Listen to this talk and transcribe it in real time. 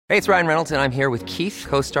Hey, it's Ryan Reynolds, and I'm here with Keith,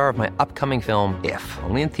 co-star of my upcoming film, If,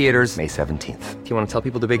 only in theaters May 17th. Do you want to tell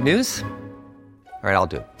people the big news? All right, I'll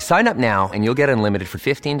do it. Sign up now and you'll get unlimited for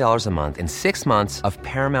 $15 a month and 6 months of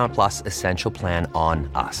Paramount Plus Essential Plan on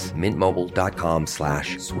us.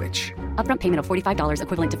 MintMobile.com/switch. Upfront payment of $45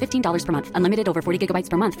 equivalent to $15 per month. Unlimited over 40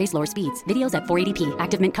 gigabytes per month. Face lower speeds. Videos at 480p.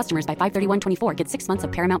 Active Mint customers by 531.24 get 6 months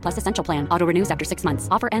of Paramount Plus Essential Plan. Auto renews after 6 months.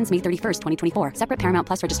 Offer ends May 31st, 2024. Separate Paramount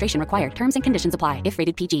Plus registration required. Terms and conditions apply if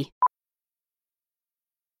rated PG.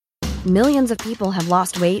 Millions of people have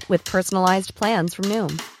lost weight with personalized plans from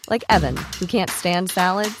Noom. Like Evan, who can't stand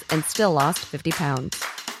salads and still lost 50 pounds.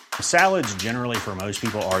 Salads generally for most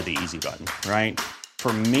people are the easy button, right?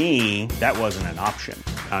 For me, that wasn't an option.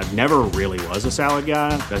 I never really was a salad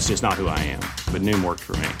guy. That's just not who I am. But Noom worked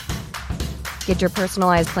for me. Get your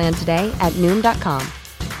personalized plan today at Noom.com.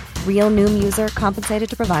 Real Noom user compensated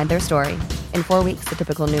to provide their story. In 4 weeks, the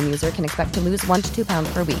typical Noom user can expect to lose 1 to 2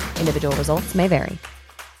 pounds per week. Individual results may vary.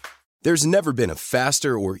 There's never been a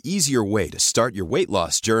faster or easier way to start your weight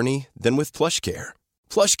loss journey than with PlushCare.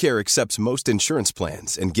 PlushCare accepts most insurance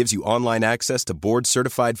plans and gives you online access to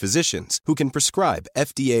board-certified physicians who can prescribe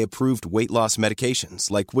FDA-approved weight loss medications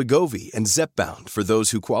like Wegovy and Zepbound for those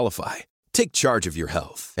who qualify. Take charge of your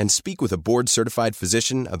health and speak with a board-certified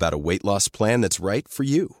physician about a weight loss plan that's right for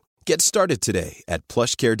you. Get started today at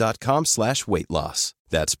plushcare.com/weight-loss.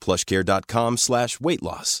 That's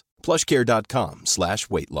plushcare.com/weight-loss.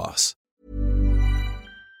 plushcare.com/weight-loss.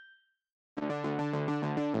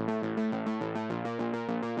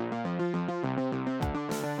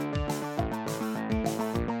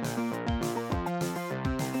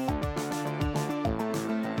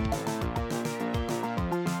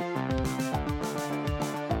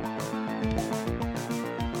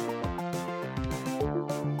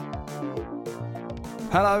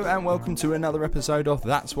 Hello and welcome to another episode of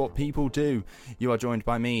That's What People Do. You are joined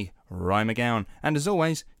by me, Ryan McGowan, and as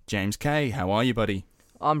always, James Kay. How are you, buddy?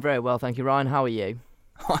 I'm very well, thank you, Ryan. How are you?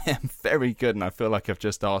 I am very good, and I feel like I've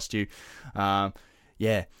just asked you.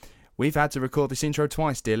 We've had to record this intro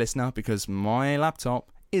twice, dear listener, because my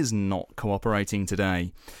laptop is not cooperating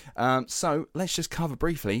today. So let's just cover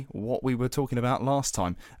briefly what we were talking about last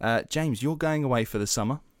time. James, you're going away for the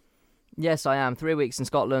summer? Yes, I am. 3 weeks in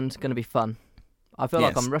Scotland. Going to be fun. I feel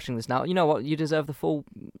like I'm rushing this now. You know what? You deserve the full...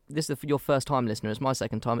 This is your first time, listener. It's my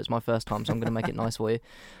second time. It's my first time, so I'm going to make it nice for you.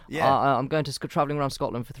 Yeah. I'm going to travelling around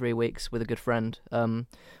Scotland for 3 weeks with a good friend,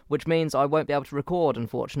 which means I won't be able to record,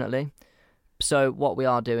 unfortunately. So what we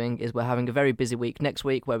are doing is we're having a very busy week next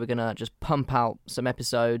week where we're going to just pump out some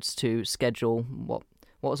episodes to schedule... What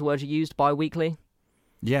was the word you used? Bi-weekly?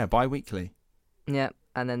 Yeah, bi-weekly. Yeah,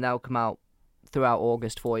 and then they'll come out throughout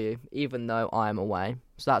August for you, even though I'm away.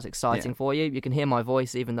 So that's exciting for you. You can hear my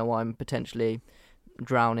voice even though I'm potentially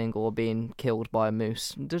drowning or being killed by a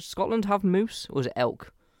moose. Does Scotland have moose or is it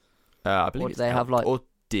elk? I believe they have like or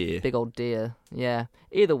deer. Big old deer. Yeah.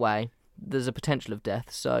 Either way, there's a potential of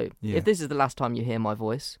death. So if this is the last time you hear my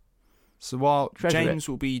voice... So while James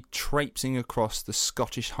will be traipsing across the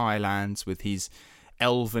Scottish Highlands with his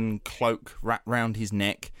elven cloak wrapped round his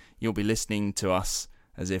neck, you'll be listening to us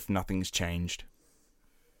as if nothing's changed.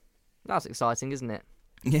 That's exciting, isn't it?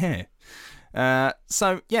 Yeah. A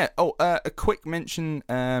quick mention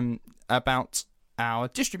about our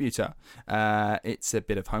distributor. It's a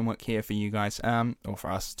bit of homework here for you guys, or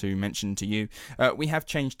for us to mention to you. We have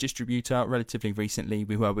changed distributor relatively recently.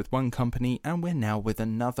 We were with one company and we're now with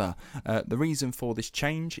another. The reason for this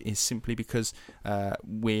change is simply because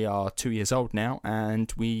we are 2 years old now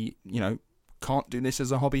and we, can't do this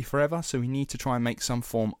as a hobby forever, so we need to try and make some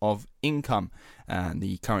form of income. And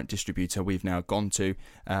the current distributor we've now gone to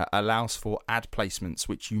allows for ad placements,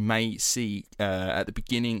 which you may see at the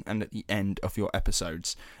beginning and at the end of your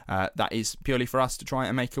episodes. That is purely for us to try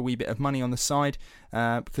and make a wee bit of money on the side,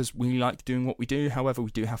 because we like doing what we do. However,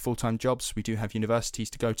 we do have full-time jobs, we do have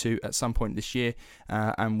universities to go to at some point this year,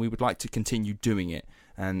 and we would like to continue doing it.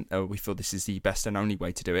 And we feel this is the best and only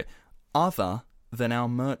way to do it, other than our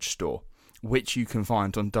merch store, which you can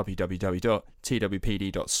find on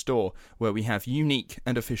www.twpd.store, where we have unique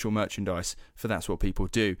and official merchandise for That's What People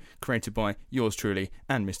Do, created by yours truly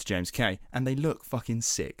and Mr. James Kay, and they look fucking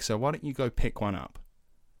sick, so why don't you go pick one up?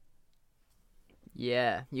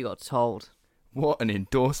 Yeah, you got told. What an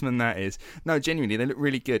endorsement that is. No, genuinely, they look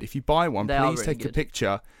really good. If you buy one, please take a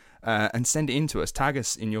picture and send it in to us. Tag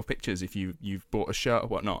us in your pictures if you've bought a shirt or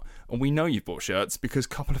whatnot. And we know you've bought shirts because a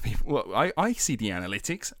couple of people... Well, I see the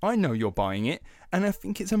analytics. I know you're buying it. And I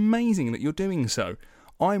think it's amazing that you're doing so.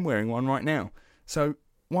 I'm wearing one right now. So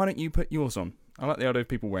why don't you put yours on? I like the idea of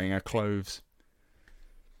people wearing our clothes.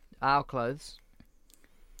 Our clothes?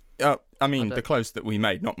 I mean, the clothes that we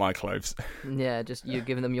made, not my clothes. Yeah, just you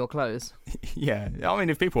giving them your clothes. Yeah, I mean,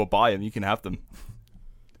 if people will buy them, you can have them.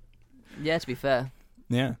 Yeah, to be fair.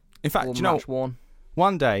 Yeah. In fact, All do you know, worn.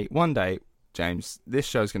 one day, James, this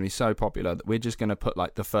show's going to be so popular that we're just going to put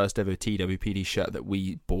like the first ever TWPD shirt that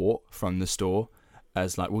we bought from the store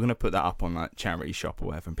as like, we're going to put that up on like charity shop or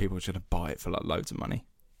whatever, and people are just going to buy it for like loads of money.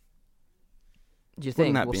 Do you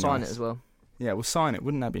think we'll sign it as well? Yeah, we'll sign it.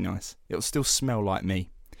 Wouldn't that be nice? It'll still smell like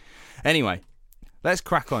me. Anyway, let's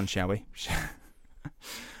crack on, shall we?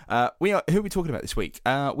 Who are we talking about this week?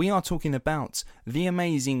 We are talking about the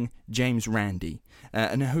amazing James Randi.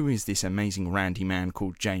 And who is this amazing Randi man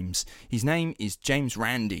called James? His name is James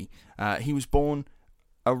Randi. He was born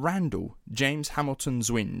a Randall James Hamilton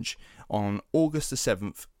Zwinge on August the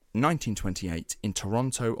 7th, 1928 in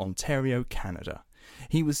Toronto, Ontario, Canada.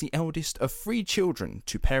 He was the eldest of 3 children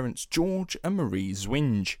to parents George and Marie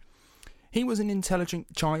Zwinge. He was an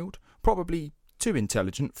intelligent child, probably too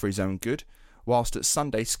intelligent for his own good. Whilst at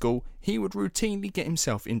Sunday school, he would routinely get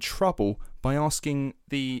himself in trouble by asking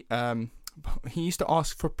he used to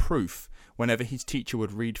ask for proof whenever his teacher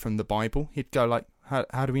would read from the Bible. He'd go like,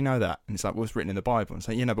 how do we know that? And it's like, well, it's written in the Bible. And it's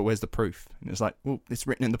like, yeah, no, but where's the proof? And it's like, well, it's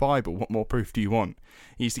written in the Bible. What more proof do you want?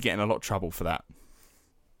 He used to get in a lot of trouble for that.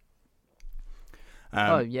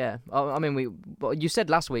 Oh, yeah. I mean, you said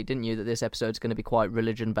last week, didn't you, that this episode's going to be quite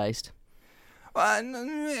religion-based? I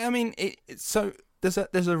mean, so there's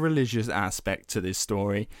a religious aspect to this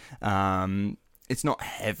story. It's not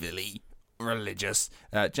heavily religious.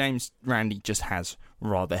 James Randi just has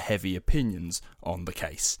rather heavy opinions on the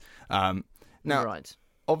case. Now, right.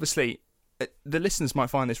 Obviously, the listeners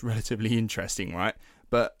might find this relatively interesting, right?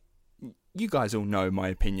 But you guys all know my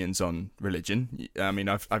opinions on religion. I mean,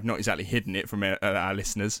 I've not exactly hidden it from our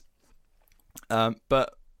listeners.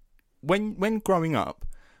 But when growing up,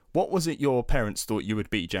 what was it your parents thought you would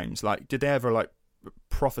be, James? Like, did they ever like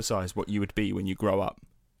prophesize what you would be when you grow up?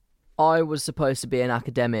 I was supposed to be an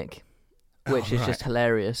academic, which is just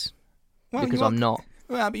hilarious because I'm not.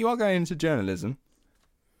 Well, but you are going into journalism.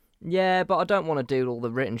 Yeah, but I don't want to do all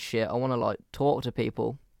the written shit. I want to like talk to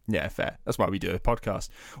people. Yeah, fair. That's why we do a podcast.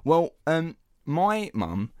 Well, my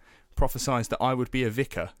mum prophesied that I would be a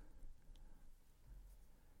vicar.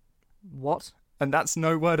 What? And that's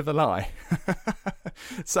no word of a lie.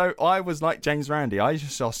 So I was like James Randi. I used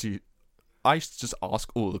to just ask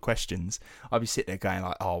all the questions. I'd be sitting there going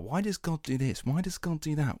like, oh, why does God do this? Why does God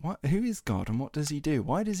do that? Who is God and what does he do?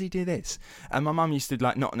 Why does he do this? And my mum used to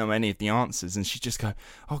like not know any of the answers, and she'd just go,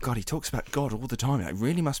 oh God, he talks about God all the time. I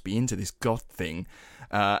really must be into this God thing.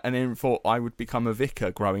 And then thought I would become a vicar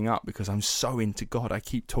growing up because I'm so into God. I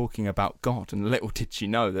keep talking about God, and little did she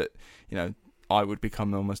know that, you know, I would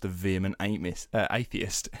become almost a vehement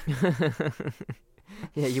atheist.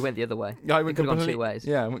 Yeah, you went the other way. I went gone 2 ways.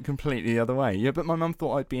 Yeah, I went completely the other way. Yeah, but my mum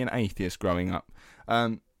thought I'd be an atheist growing up.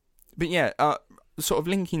 But yeah, sort of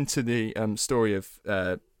linking to the story of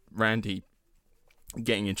Randi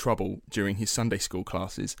getting in trouble during his Sunday school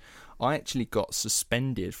classes, I actually got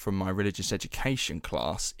suspended from my religious education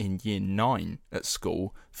class in year 9 at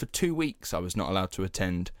school. For 2 weeks I was not allowed to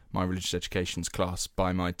attend my religious education class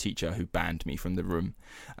by my teacher, who banned me from the room.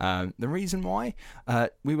 The reason why?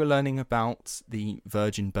 We were learning about the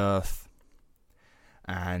virgin birth,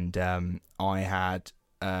 and I had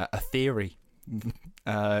a theory.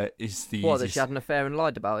 That she had an affair and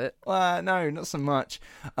lied about it? No, not so much.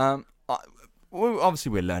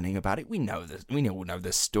 Obviously, we're learning about it. We all know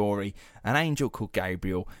the story. An angel called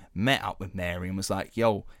Gabriel met up with Mary and was like,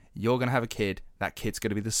 yo, you're going to have a kid. That kid's going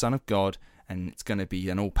to be the son of God, and it's going to be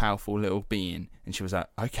an all-powerful little being. And she was like,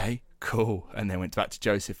 okay, cool. And then went back to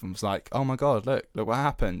Joseph and was like, oh my God, look what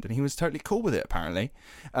happened. And he was totally cool with it, apparently.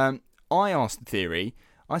 I asked the theory.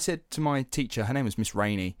 I said to my teacher, her name was Miss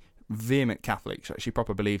Rainey, vehement Catholic. She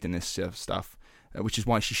proper believed in this stuff, which is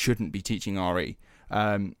why she shouldn't be teaching RE.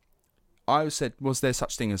 I said, was there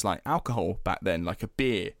such thing as like alcohol back then, like a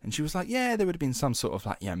beer? And she was like, yeah, there would have been some sort of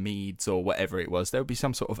like, yeah, meads or whatever it was. There would be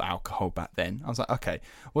some sort of alcohol back then. I was like, okay.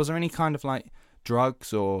 Was there any kind of like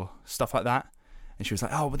drugs or stuff like that? And she was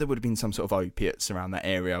like, oh, well, there would have been some sort of opiates around that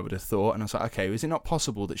area, I would have thought. And I was like, okay, is it not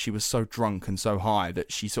possible that she was so drunk and so high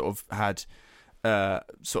that she sort of had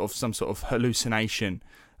some sort of hallucination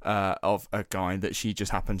of a guy that she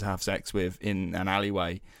just happened to have sex with in an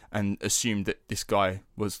alleyway, and assumed that this guy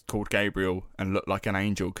was called Gabriel and looked like an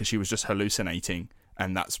angel because she was just hallucinating,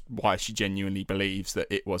 and that's why she genuinely believes that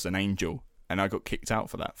it was an angel. And I got kicked out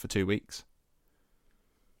for that for 2 weeks.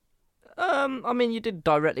 I mean, you did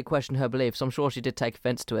directly question her beliefs. So I'm sure she did take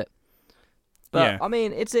offence to it. But yeah. I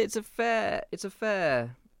mean, it's a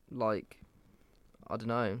fair like, I don't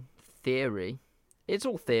know, theory. it's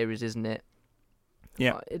all theories, isn't it?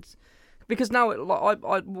 Yeah. It's because now,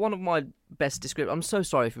 I one of my best descriptions. I'm so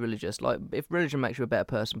sorry if you're religious. Like, if religion makes you a better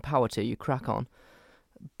person, power to you, crack on.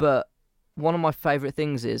 But one of my favourite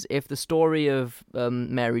things is if the story of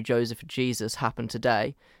Mary, Joseph, and Jesus happened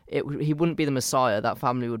today, he wouldn't be the Messiah. That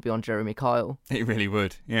family would be on Jeremy Kyle. It really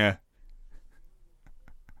would. Yeah.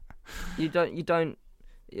 You don't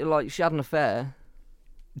like. She had an affair.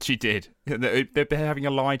 She did. They'd be having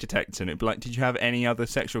a lie detector, and it'd be like, "Did you have any other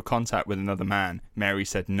sexual contact with another man?" Mary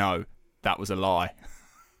said no. That was a lie.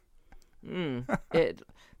 There's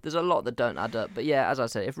a lot that don't add up. But yeah, as I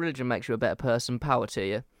said, if religion makes you a better person, power to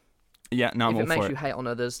you. Yeah, no, I'm all for it. If it makes you hate on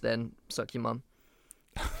others, then suck your mum.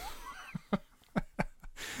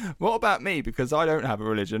 What about me? Because I don't have a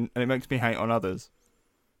religion, and it makes me hate on others.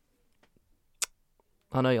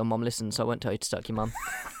 I know your mum listens, so I won't tell you to suck your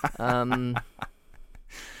mum.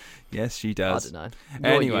 Yes, she does. I don't know.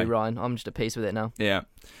 Anyway, you, Ryan. I'm just at peace with it now. Yeah.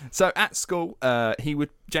 So at school,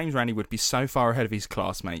 James Randi would be so far ahead of his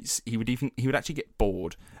classmates. He would actually get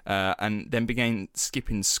bored, and then began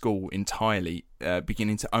skipping school entirely,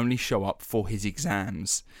 beginning to only show up for his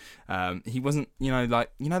exams. He wasn't,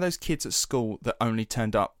 those kids at school that only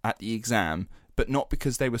turned up at the exam, but not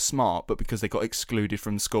because they were smart, but because they got excluded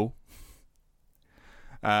from school.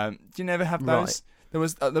 Do you never have those? Right. There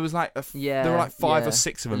was like there were like 5 or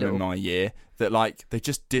 6 of them in my year that like they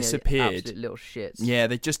just disappeared. Absolute little shits. Yeah,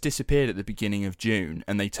 they just disappeared at the beginning of June,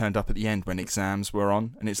 and they turned up at the end when exams were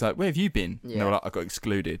on. And it's like, where have you been? Yeah. And they were like, I got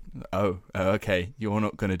excluded. Oh, okay. You're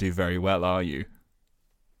not going to do very well, are you?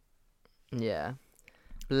 Yeah,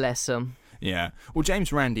 bless them. Yeah. Well,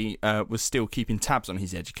 James Randi was still keeping tabs on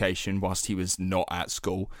his education whilst he was not at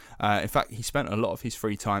school. In fact, he spent a lot of his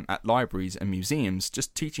free time at libraries and museums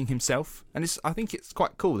just teaching himself. And I think it's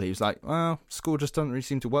quite cool that he was like, well, school just doesn't really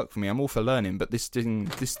seem to work for me. I'm all for learning, but this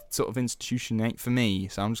sort of institution ain't for me.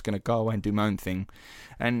 So I'm just going to go away and do my own thing.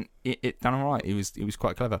 And it done all right. He was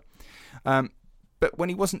quite clever. But when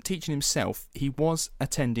he wasn't teaching himself, he was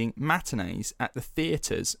attending matinees at the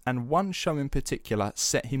theatres, and one show in particular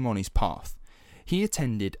set him on his path. He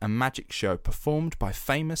attended a magic show performed by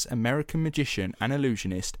famous American magician and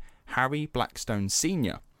illusionist Harry Blackstone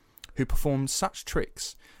Sr., who performed such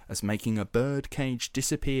tricks as making a bird cage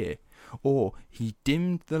disappear, or he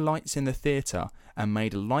dimmed the lights in the theatre and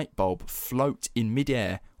made a light bulb float in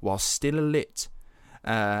midair while still lit,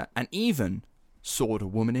 and even sawed a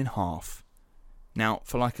woman in half. Now,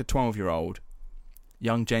 for like a 12-year-old,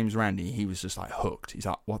 young James Randi, he was just like hooked. He's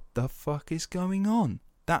like, what the fuck is going on?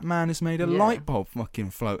 That man has made a light bulb fucking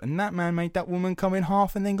float, and that man made that woman come in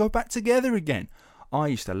half and then go back together again. I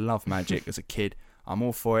used to love magic as a kid. I'm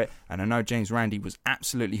all for it, and I know James Randi was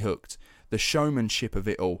absolutely hooked. The showmanship of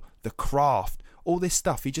it all, the craft, all this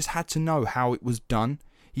stuff, he just had to know how it was done.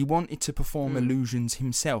 He wanted to perform illusions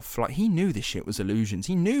himself. Like, he knew this shit was illusions.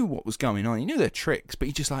 He knew what was going on. He knew their tricks, but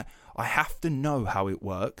he just like, I have to know how it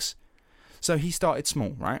works. So he started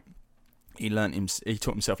small, right? He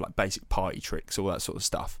taught himself like basic party tricks, all that sort of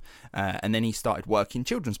stuff. And then he started working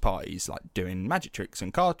children's parties, like doing magic tricks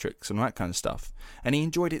and card tricks and all that kind of stuff. And he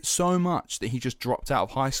enjoyed it so much that he just dropped out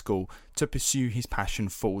of high school to pursue his passion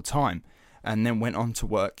full time. And then went on to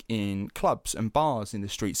work in clubs and bars in the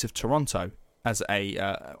streets of Toronto. As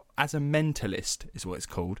a mentalist is what it's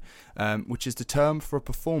called, which is the term for a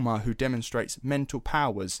performer who demonstrates mental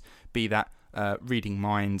powers, be that reading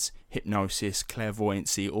minds, hypnosis,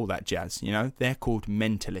 clairvoyancy, all that jazz. You know, they're called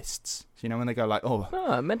mentalists. You know, when they go like,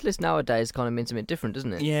 mentalist nowadays kind of means a bit different,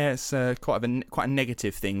 doesn't it? Yeah, it's quite a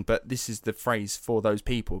negative thing, but this is the phrase for those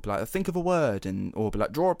people. Be like, think of a word, or be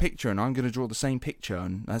like, draw a picture, and I'm going to draw the same picture,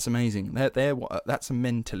 and that's amazing. That's a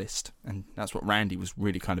mentalist, and that's what Randi was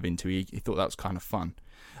really kind of into. He thought that was kind of fun.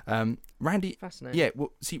 Randi, fascinating. Yeah,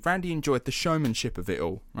 well, see, Randi enjoyed the showmanship of it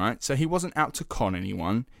all, right? So he wasn't out to con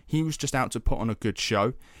anyone. He was just out to put on a good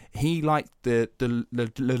show. He liked the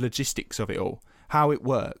logistics of it all, how it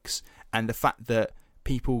works, and the fact that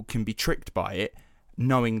people can be tricked by it,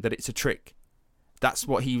 knowing that it's a trick. That's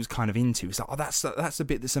what he was kind of into. It's like, that's the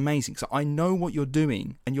bit that's amazing. So I know what you're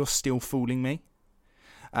doing, and you're still fooling me.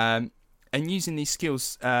 And using these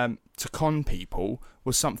skills to con people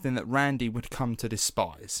was something that Randi would come to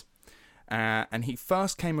despise. And he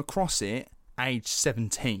first came across it aged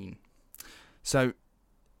 17. So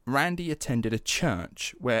Randi attended a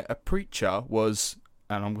church where a preacher was,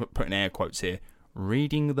 and I'm putting air quotes here,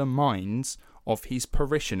 reading the minds of his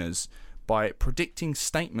parishioners by predicting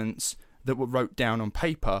statements that were wrote down on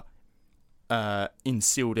paper in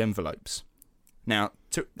sealed envelopes. Now,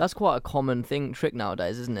 that's quite a common trick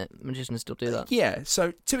nowadays, isn't it? Magicians still do that. Yeah,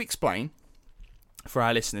 so to explain, for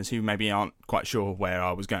our listeners who maybe aren't quite sure where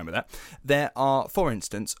I was going with that, there are, for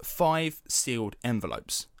instance, 5 sealed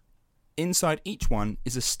envelopes. Inside each one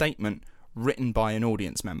is a statement written by an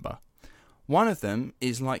audience member. One of them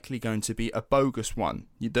is likely going to be a bogus one,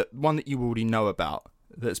 the one that you already know about,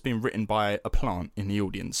 that's been written by a plant in the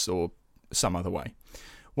audience or some other way.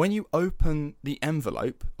 When you open the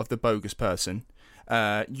envelope of the bogus person,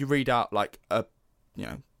 you read out like a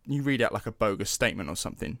bogus statement or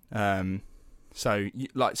something. So,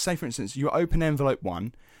 like, say for instance, you open envelope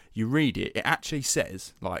 1, you read it. It actually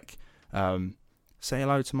says like, "Say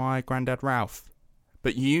hello to my granddad Ralph,"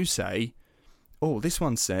 but you say, "Oh, this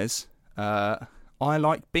one says, I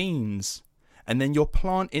like beans," and then your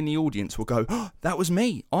plant in the audience will go, "Oh, that was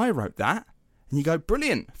me. I wrote that." And you go,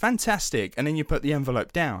 "Brilliant, fantastic," and then you put the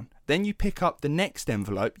envelope down. Then you pick up the next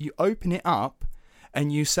envelope, you open it up,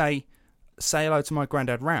 and you say hello to my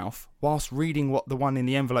granddad Ralph, whilst reading what the one in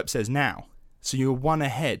the envelope says now. So you're one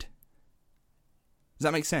ahead. Does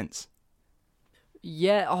that make sense?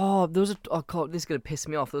 Yeah. Oh, there was God, this is gonna piss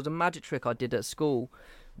me off. There was a magic trick I did at school,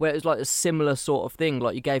 where it was like a similar sort of thing.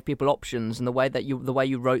 Like, you gave people options, and the way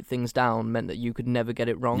you wrote things down meant that you could never get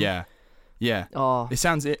it wrong. Yeah. Oh, that's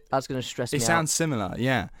gonna stress me out. It sounds similar.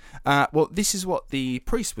 Yeah. Well, this is what the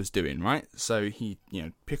priest was doing, right? So he,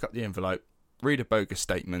 pick up the envelope, read a bogus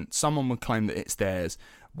statement. Someone would claim that it's theirs.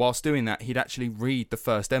 Whilst doing that, he'd actually read the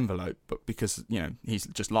first envelope, but because, he's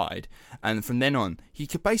just lied. And from then on, he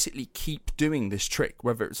could basically keep doing this trick,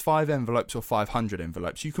 whether it's 5 envelopes or 500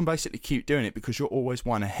 envelopes. You can basically keep doing it because you're always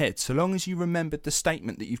one ahead. So long as you remembered the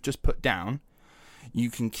statement that you've just put down, you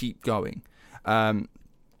can keep going. And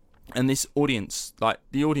this audience,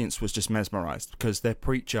 the audience was just mesmerised because their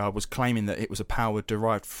preacher was claiming that it was a power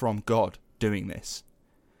derived from God doing this.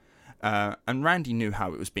 And Randy knew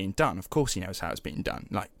how it was being done. Of course he knows how it's being done.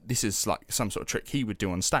 This is like some sort of trick he would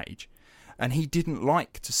do on stage. And he didn't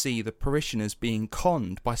like to see the parishioners being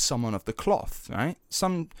conned by someone of the cloth, right?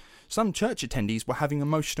 Some church attendees were having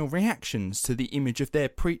emotional reactions to the image of their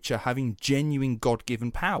preacher having genuine God-given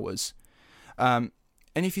powers. And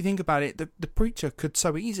if you think about it, the preacher could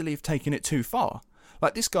so easily have taken it too far.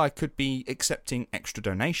 Like, this guy could be accepting extra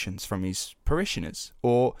donations from his parishioners.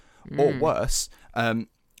 Or worse,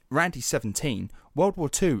 Randy's 17, World War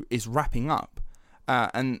II is wrapping up,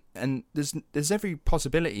 and there's every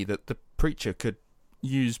possibility that the preacher could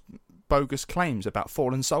use bogus claims about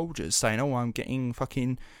fallen soldiers, saying, "Oh, I'm getting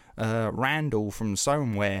fucking Randall from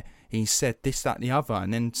somewhere. He said this, that, the other,"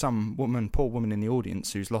 and then some poor woman in the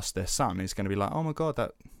audience who's lost their son is going to be like, "Oh my God,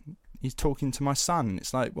 that he's talking to my son."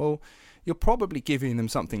 It's like, well, you're probably giving them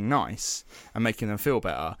something nice and making them feel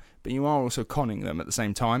better, but you are also conning them at the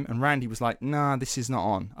same time. And Randy was like, "Nah, this is not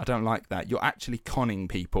on. I don't like that. You're actually conning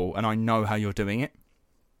people, and I know how you're doing it."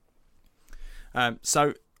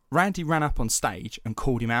 So Randy ran up on stage and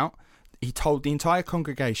called him out. He told the entire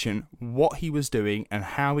congregation what he was doing and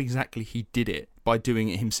how exactly he did it by doing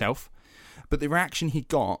it himself. But the reaction he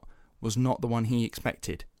got was not the one he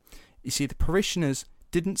expected. You see, the parishioners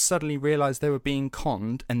didn't suddenly realise they were being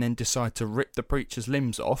conned and then decide to rip the preacher's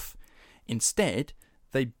limbs off. Instead,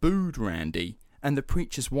 they booed Randy, and the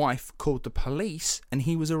preacher's wife called the police, and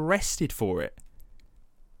he was arrested for it.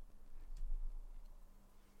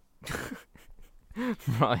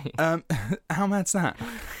 Right. How mad's that?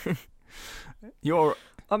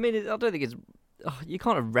 I mean, I don't think it's... you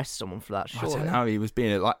can't arrest someone for that, surely. I don't know, he was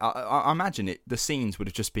being... I imagine the scenes would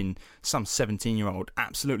have just been some 17-year-old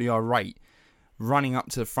absolutely irate running up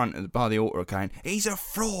to the front by the altar going, "He's a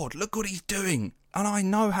fraud, look what he's doing, and I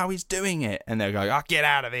know how he's doing it." And they're going, "Oh, get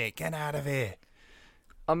out of here, get out of here."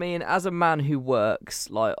 I mean, as a man who works,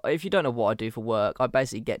 if you don't know what I do for work, I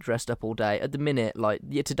basically get dressed up all day. At the minute,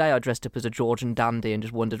 today I dressed up as a Georgian dandy and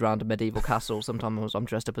just wandered around a medieval castle. Sometimes I'm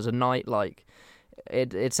dressed up as a knight.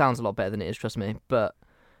 It sounds a lot better than it is, trust me. But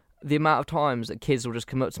the amount of times that kids will just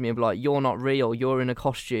come up to me and be like, "You're not real, you're in a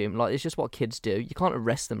costume." It's just what kids do. You can't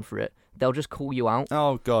arrest them for it. They'll just call you out.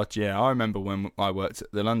 Oh, God, yeah. I remember when I worked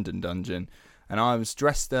at the London Dungeon, and I was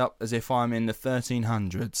dressed up as if I'm in the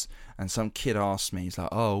 1300s, and some kid asked me, he's like,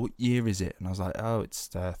 "Oh, what year is it?" And I was like, "Oh, it's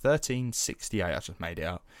 1368. I just made it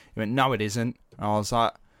up." He went, "No, it isn't." And I was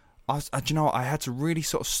like, do you know what? I had to really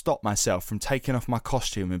sort of stop myself from taking off my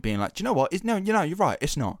costume and being like, "Do you know what? You're right.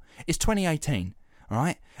 It's not. It's 2018, all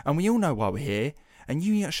right? And we all know why we're here. And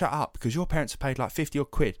you need to shut up because your parents have paid like 50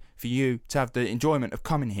 odd quid for you to have the enjoyment of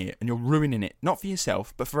coming here, and you're ruining it, not for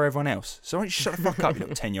yourself, but for everyone else. So why don't you shut the fuck up, you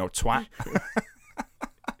little 10-year-old twat."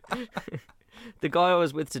 The guy I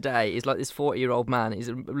was with today is like this 40-year-old man. He's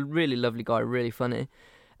a really lovely guy, really funny.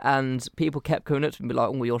 And people kept coming up to him and be like,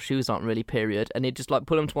 "Oh, well, your shoes aren't really period." And he'd just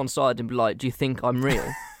pull him to one side and be like, "Do you think I'm real?"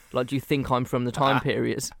 Like, do you think I'm from the time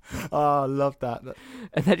period? Oh, I love that.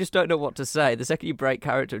 And they just don't know what to say. The second you break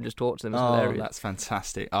character and just talk to them, it's hilarious. That's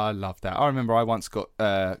fantastic. I love that. I remember I once got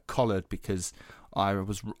collared because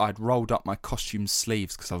I'd rolled up my costume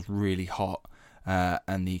sleeves because I was really hot,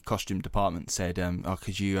 and the costume department said,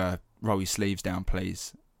 could you roll your sleeves down,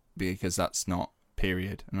 please? Because that's not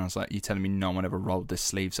period. And I was like, you telling me no one ever rolled their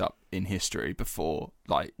sleeves up in history before,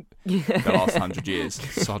 like, the last 100 years?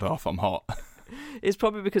 Sod off, I'm hot. It's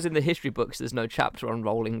probably because in the history books there's no chapter on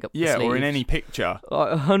rolling up the sleeves. Yeah, or in any picture.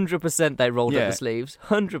 100% they rolled up the sleeves.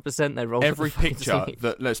 100% they rolled every up the picture sleeves.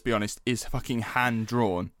 that, let's be honest, is fucking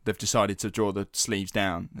hand-drawn. They've decided to draw the sleeves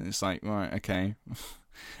down. And it's like, right, okay.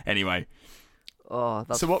 Anyway. Oh,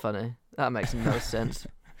 that's funny. That makes no sense.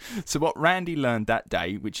 So what Randy learned that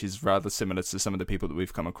day, which is rather similar to some of the people that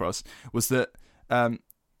we've come across, was that,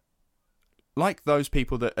 like those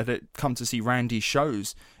people that had come to see Randy's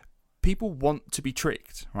shows, people want to be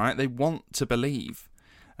tricked, right? They want to believe.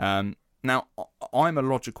 Now, I'm a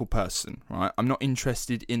logical person, right? I'm not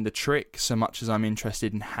interested in the trick so much as I'm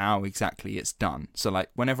interested in how exactly it's done. So, like,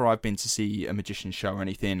 whenever I've been to see a magician show or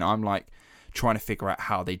anything, I'm, like, trying to figure out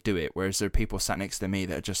how they do it. Whereas there are people sat next to me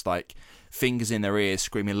that are just, like, fingers in their ears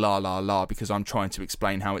screaming la, la, la because I'm trying to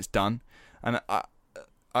explain how it's done. And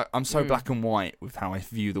I'm so black and white with how I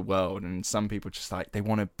view the world. And some people just, like, they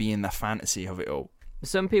want to be in the fantasy of it all.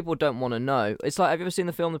 Some people don't want to know. It's like, have you ever seen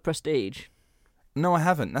the film The Prestige? No, I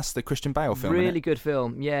haven't. That's the Christian Bale film. Really good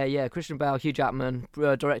film. Yeah. Christian Bale, Hugh Jackman,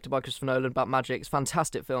 directed by Christopher Nolan, about magic. It's a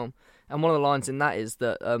fantastic film. And one of the lines in that is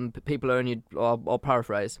that people are only, I'll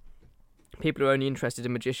paraphrase, people are only interested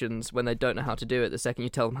in magicians when they don't know how to do it. The second you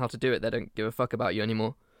tell them how to do it, they don't give a fuck about you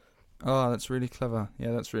anymore. Oh, that's really clever.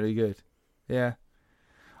 Yeah, that's really good. Yeah.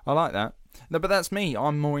 I like that. No, but that's me.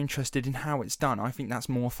 I'm more interested in how it's done. I think that's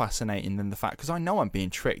more fascinating than the fact, because I know I'm being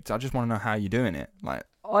tricked. I just want to know how you're doing it. Like,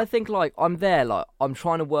 I think, like, I'm there, like, I'm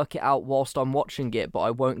trying to work it out whilst I'm watching it, but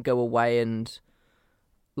I won't go away and,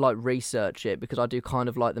 like, research it, because I do kind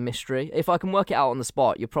of like the mystery. If I can work it out on the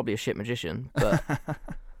spot, you're probably a shit magician, but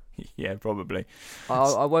yeah, probably.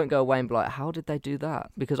 I won't go away and be like, how did they do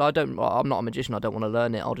that? Because I'm not a magician. I don't want to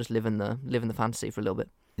learn it. I'll just live in the fantasy for a little bit.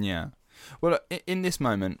 Yeah. Well, in this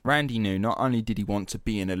moment, Randy knew not only did he want to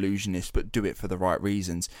be an illusionist, but do it for the right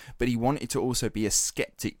reasons, but he wanted to also be a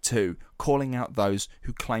skeptic too, calling out those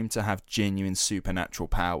who claimed to have genuine supernatural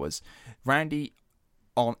powers. Randy,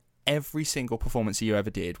 on every single performance he ever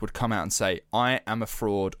did, would come out and say, I am a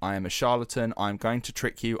fraud, I am a charlatan, I'm going to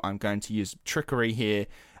trick you, I'm going to use trickery here,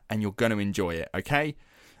 and you're going to enjoy it, okay?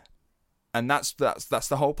 And that's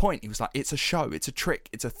the whole point. He was like, it's a show, it's a trick,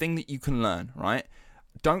 it's a thing that you can learn, right?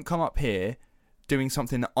 Don't come up here doing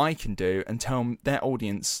something that I can do and tell their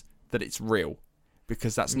audience that it's real,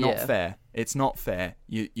 because that's not fair. It's not fair.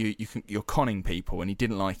 You're conning people, and he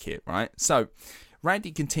didn't like it, right? So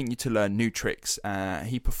Randy continued to learn new tricks.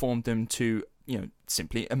 He performed them to,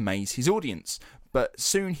 simply amaze his audience. But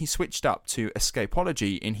soon he switched up to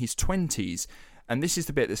escapology in his 20s. And this is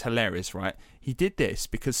the bit that's hilarious, right? He did this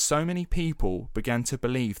because so many people began to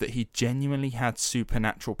believe that he genuinely had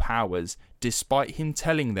supernatural powers, despite him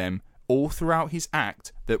telling them all throughout his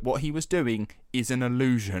act that what he was doing is an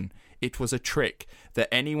illusion. It was a trick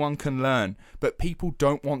that anyone can learn. But people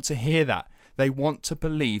don't want to hear that. They want to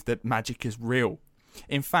believe that magic is real.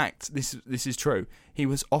 In fact, this is true. He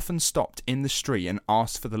was often stopped in the street and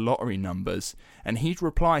asked for the lottery numbers, and he'd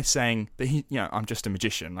reply saying that I'm just a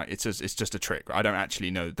magician. Like, it's just a trick. I don't actually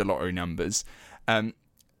know the lottery numbers. And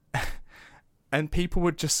people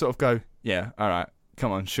would just sort of go, yeah, all right,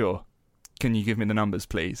 come on, sure. Can you give me the numbers,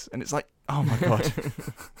 please? And it's like, oh my God.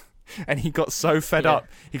 And he got so fed up.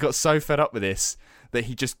 He got so fed up with this that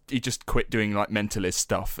he just quit doing, like, mentalist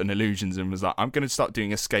stuff and illusions, and was like, I'm going to start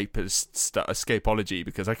doing escapology,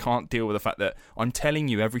 because I can't deal with the fact that I'm telling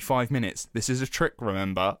you every 5 minutes, this is a trick,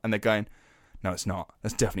 remember? And they're going, no, it's not.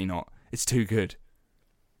 That's definitely not. It's too good.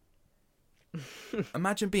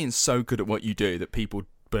 Imagine being so good at what you do that people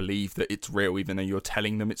believe that it's real, even though you're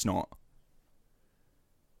telling them it's not.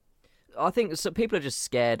 I think people are just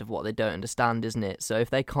scared of what they don't understand, isn't it? So if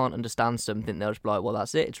they can't understand something, they'll just be like, well,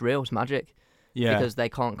 that's it. It's real. It's magic. Yeah. Because they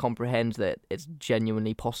can't comprehend that it's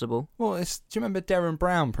genuinely possible. Well, do you remember Darren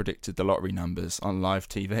Brown predicted the lottery numbers on live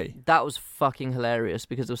TV? That was fucking hilarious,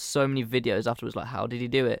 because there were so many videos afterwards, like, how did he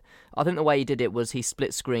do it? I think the way he did it was he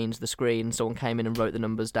split the screen, someone came in and wrote the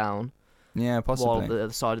numbers down. Yeah, possibly. While the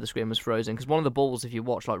other side of the screen was frozen. Because one of the balls, if you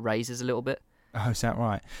watch, like, raises a little bit. Oh, is that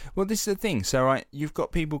right? Well, this is the thing. So, right, you've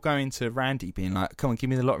got people going to Randy being like, come on, give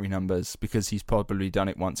me the lottery numbers, because he's probably done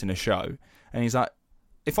it once in a show. And he's like,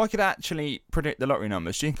 if I could actually predict the lottery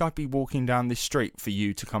numbers, do you think I'd be walking down this street for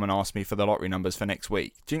you to come and ask me for the lottery numbers for next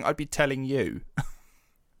week? Do you think I'd be telling you?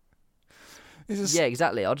 Yeah,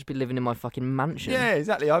 exactly. I'll just be living in my fucking mansion. Yeah,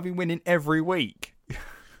 exactly. I'd be winning every week.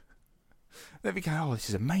 They'd be going, oh, this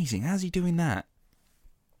is amazing. How's he doing that?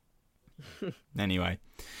 Anyway,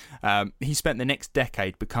 he spent the next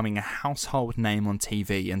decade becoming a household name on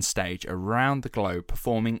TV and stage around the globe,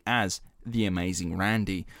 performing as the Amazing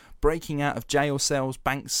Randi, breaking out of jail cells,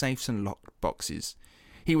 bank safes and locked boxes.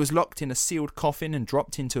 He was locked in a sealed coffin and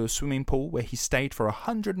dropped into a swimming pool where he stayed for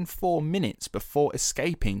 104 minutes before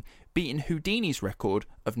escaping, beating Houdini's record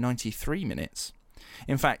of 93 minutes.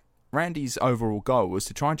 In fact, Randi's overall goal was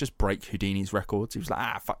to try and just break Houdini's records. He was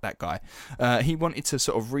like, fuck that guy. He wanted to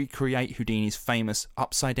sort of recreate Houdini's famous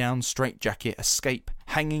upside-down straitjacket escape,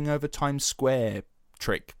 hanging over Times Square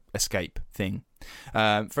trick escape thing.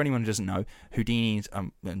 For anyone who doesn't know, Houdini's,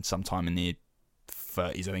 and sometime in the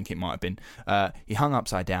 30s, I think it might have been, he hung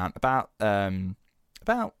upside down about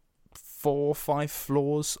 4 or 5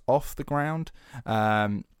 floors off the ground.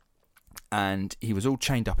 And he was all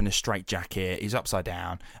chained up in a straitjacket. He's upside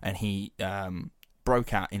down, and he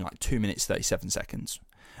broke out in like 2 minutes 37 seconds.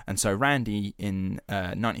 And so Randi in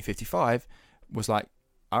 1955 was like,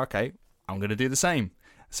 okay, I'm going to do the same.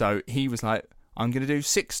 So he was like, I'm going to do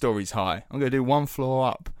 6 stories high. I'm going to do 1 floor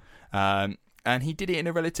up. And he did it in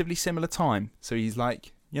a relatively similar time. So he's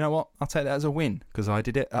like, you know what? I'll take that as a win because I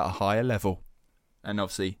did it at a higher level. And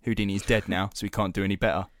obviously Houdini's dead now, so he can't do any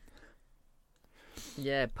better.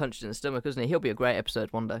 Yeah, punched in the stomach, isn't he? He'll be a great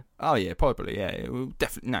episode one day. Oh yeah, probably. Yeah, we'll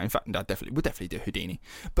definitely. No, in fact, we'll definitely do Houdini.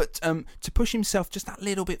 But to push himself just that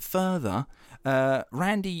little bit further,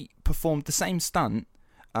 Randi performed the same stunt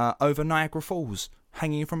over Niagara Falls,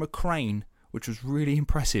 hanging from a crane, which was really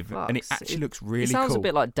impressive, and it actually looks really cool. It sounds a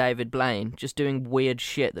bit like David Blaine, just doing weird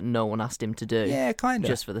shit that no one asked him to do. Yeah, kind of.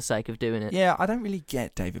 Just for the sake of doing it. Yeah, I don't really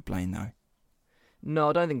get David Blaine though.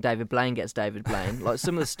 No, I don't think David Blaine gets David Blaine. Like,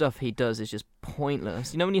 some of the stuff he does is just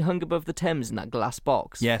pointless. You know when he hung above the Thames in that glass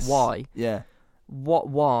box? Yes. Why? Yeah.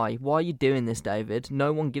 Why? Why are you doing this, David?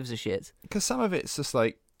 No one gives a shit. Because some of it's just,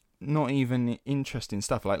 like, not even interesting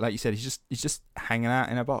stuff. Like you said, he's just hanging out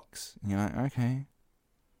in a box. You're like, okay.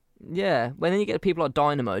 Yeah. Well, then you get people like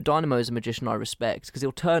Dynamo. Dynamo's a magician I respect, because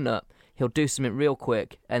he'll turn up, he'll do something real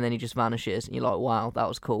quick, and then he just vanishes. And you're like, wow, that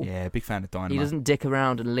was cool. Yeah, big fan of Dynamo. He doesn't dick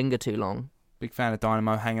around and linger too long. Big fan of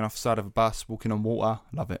Dynamo, hanging off the side of a bus, walking on water.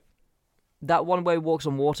 Love it. That one where he walks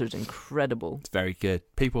on water is incredible. It's very good.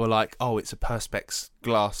 People are like, oh, it's a Perspex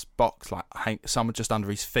glass box, like someone just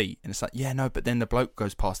under his feet. And it's like, yeah, no, but then the bloke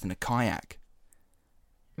goes past in a kayak.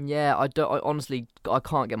 Yeah, I honestly, I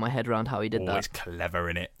can't get my head around how he did that. Always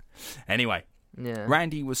clever in it. Anyway, yeah.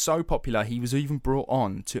 Randi was so popular, he was even brought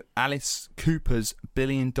on to Alice Cooper's $1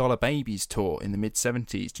 Billion Babies tour in the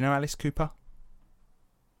mid-70s. Do you know Alice Cooper?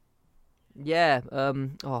 Yeah,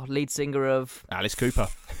 lead singer of Alice Cooper.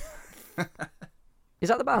 Is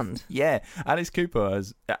that the band? Yeah, Alice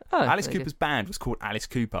Cooper's band was called Alice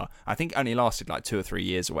Cooper. I think it only lasted like 2 or 3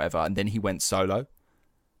 years or whatever, and then he went solo.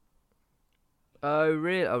 Oh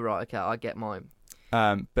really? Oh right, okay, I get mine.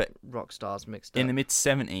 But rock stars mixed up. In the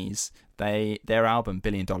mid-70s, their album $1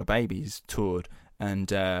 Billion Babies toured. And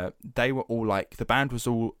they were all like, the band was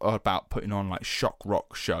all about putting on like shock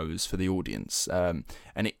rock shows for the audience. And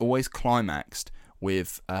it always climaxed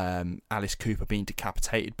with Alice Cooper being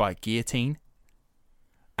decapitated by a guillotine.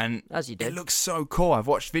 And as you did. It looks so cool. I've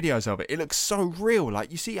watched videos of it. It looks so real.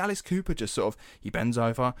 Like, you see Alice Cooper just sort of, he bends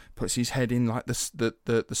over, puts his head in like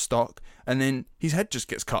the stock, and then his head just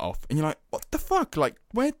gets cut off. And you're like, what the fuck? Like,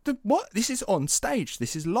 what? This is on stage.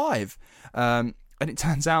 This is live. And it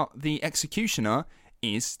turns out the executioner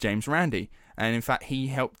is James Randi. And in fact, he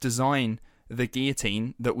helped design the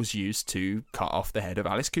guillotine that was used to cut off the head of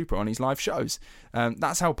Alice Cooper on his live shows.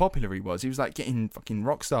 That's how popular he was. He was like getting fucking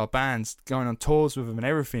rock star bands going on tours with him and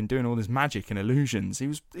everything, doing all this magic and illusions.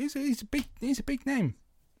 He's a big name.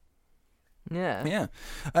 Yeah.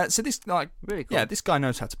 So this, like, really cool. Yeah, this guy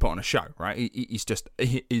knows how to put on a show, right? He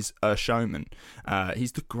is a showman.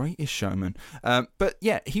 He's the greatest showman. But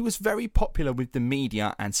yeah, he was very popular with the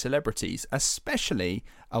media and celebrities, especially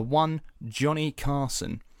one Johnny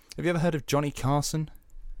Carson. Have you ever heard of Johnny Carson?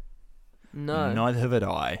 No. Neither have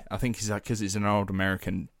I. I think he's like, because he's an old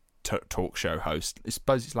American talk show host. I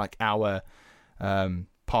suppose it's like our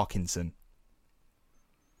Parkinson.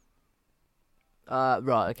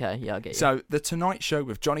 Right, okay, yeah, I get you. So, The Tonight Show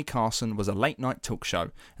with Johnny Carson was a late-night talk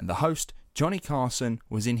show, and the host, Johnny Carson,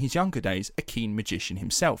 was in his younger days a keen magician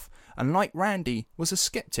himself, and like Randi, was a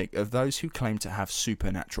skeptic of those who claimed to have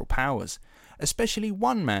supernatural powers, especially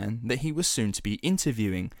one man that he was soon to be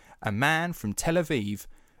interviewing, a man from Tel Aviv,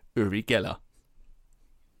 Uri Geller.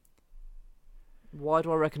 Why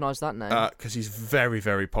do I recognise that name? Because he's very,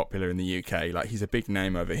 very popular in the UK. Like, he's a big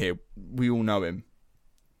name over here. We all know him.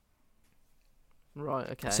 Right,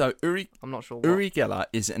 okay. So I'm not sure what. Uri Geller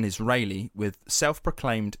is an Israeli with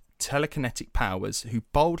self-proclaimed telekinetic powers who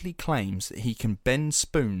boldly claims that he can bend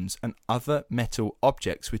spoons and other metal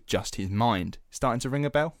objects with just his mind. Starting to ring a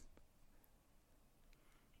bell?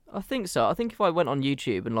 I think so. I think if I went on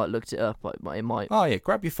YouTube and looked it up, it might. Oh yeah,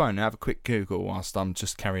 grab your phone and have a quick Google whilst I'm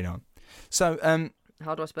just carrying on. So,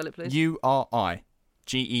 how do I spell it, please? Uri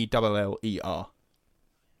Geller.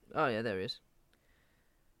 Oh yeah, there he is.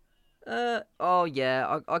 Oh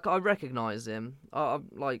yeah, I recognise him.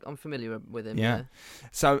 I'm familiar with him. Yeah.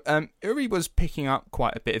 So Uri was picking up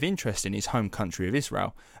quite a bit of interest in his home country of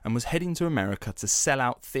Israel and was heading to America to sell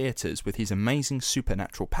out theatres with his amazing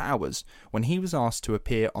supernatural powers when he was asked to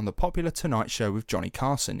appear on the popular Tonight Show with Johnny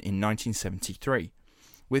Carson in 1973.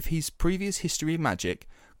 With his previous history of magic,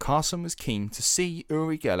 Carson was keen to see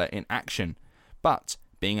Uri Geller in action, but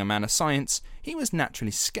being a man of science, he was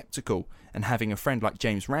naturally sceptical, and having a friend like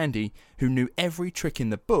James Randi, who knew every trick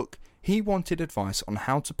in the book, he wanted advice on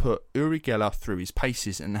how to put Uri Geller through his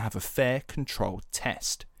paces and have a fair, controlled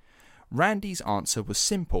test. Randi's answer was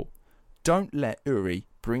simple. Don't let Uri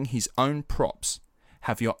bring his own props.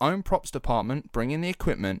 Have your own props department bring in the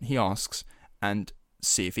equipment, he asks, and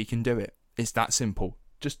see if he can do it. It's that simple.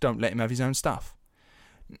 Just don't let him have his own stuff.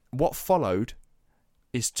 What followed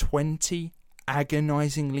is 20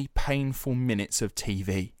 agonisingly painful minutes of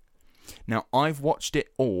TV. Now, I've watched it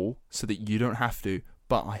all so that you don't have to,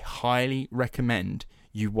 but I highly recommend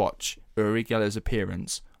you watch Uri Geller's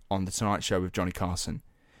appearance on The Tonight Show with Johnny Carson,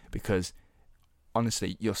 because,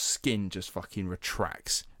 honestly, your skin just fucking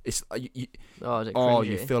retracts. It's you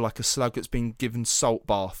feel like a slug that's been given salt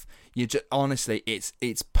bath. You just, honestly,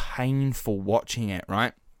 it's painful watching it,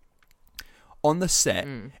 right? On the set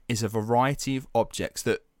is a variety of objects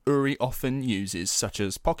that Uri often uses, such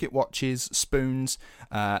as pocket watches, spoons.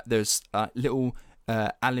 There's little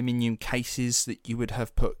aluminium cases that you would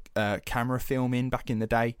have put camera film in back in the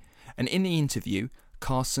day. And in the interview,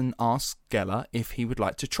 Carson asked Geller if he would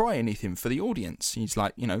like to try anything for the audience. He's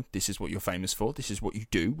like, this is what you're famous for. This is what you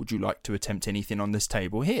do. Would you like to attempt anything on this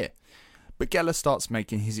table here? But Geller starts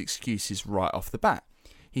making his excuses right off the bat.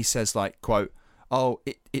 He says, quote, "Oh,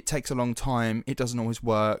 it takes a long time. It doesn't always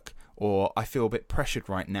work. Or I feel a bit pressured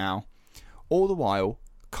right now." All the while,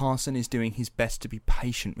 Carson is doing his best to be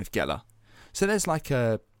patient with Geller. So there's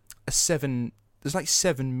there's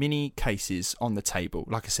 7 mini cases on the table.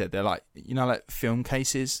 Like I said, they're like film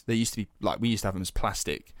cases. They used to be we used to have them as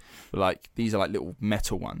plastic, but these are little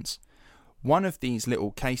metal ones. One of these little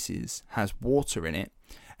cases has water in it,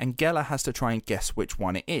 and Geller has to try and guess which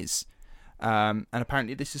one it is. And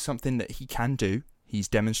apparently this is something that he can do. He's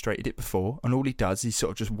demonstrated it before, and all he does is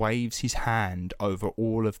sort of just waves his hand over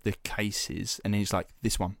all of the cases, and he's like,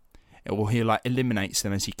 this one. Or he eliminates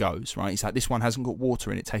them as he goes, right? He's like, this one hasn't got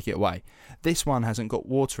water in it, take it away. This one hasn't got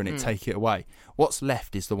water in it, take it away. What's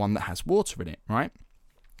left is the one that has water in it, right?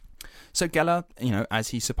 So Geller, as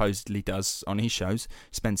he supposedly does on his shows,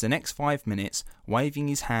 spends the next 5 minutes waving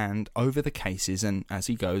his hand over the cases, and as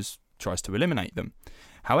he goes, tries to eliminate them.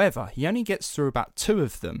 However, he only gets through about 2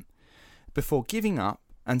 of them before giving up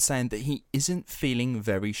and saying that he isn't feeling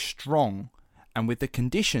very strong, and with the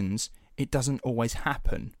conditions it doesn't always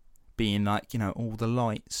happen, being all the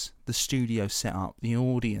lights, the studio setup, the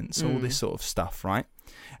audience, all this sort of stuff, right?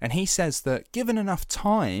 And he says that given enough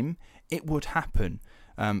time it would happen,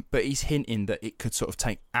 but he's hinting that it could sort of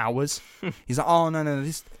take hours. He's like, oh no,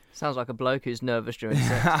 this sounds like a bloke who's nervous during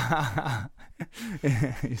sex.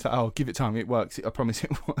 He's like, oh, give it time, it works, I promise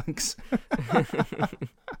it works.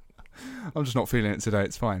 I'm just not feeling it today.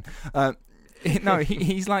 It's fine.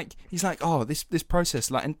 He's like, oh, this process,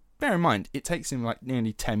 and bear in mind, it takes him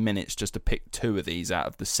nearly 10 minutes just to pick 2 of these out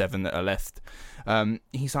of the 7 that are left.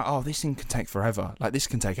 He's like, oh, this thing can take forever. This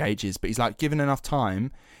can take ages. But he's like, given enough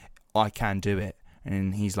time, I can do it.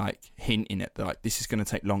 And he's hinting at this is going to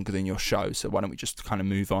take longer than your show, so why don't we just kind of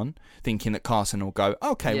move on? Thinking that Carson will go,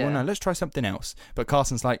 okay, well, no, let's try something else. But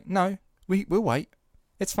Carson's like, no, we'll wait.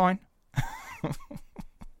 It's fine.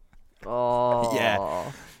 Oh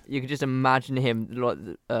yeah, you could just imagine him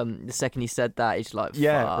the second he said that. He's like,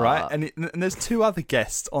 yeah, fuck. right. And there's 2 other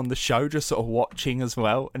guests on the show just sort of watching as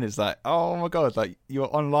well, and it's like, oh my god,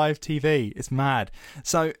 you're on live TV. It's mad.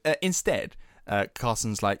 So instead,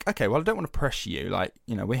 Carson's like, okay, well, I don't want to pressure you.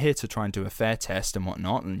 We're here to try and do a fair test and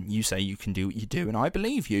whatnot, and you say you can do what you do, and I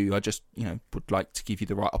believe you. I just would like to give you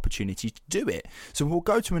the right opportunity to do it. So we'll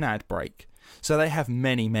go to an ad break. So they have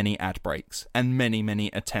many, many ad breaks and many, many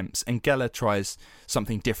attempts. And Geller tries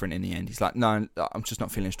something different in the end. He's like, no, I'm just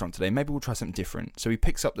not feeling strong today. Maybe we'll try something different. So he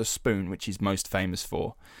picks up the spoon, which he's most famous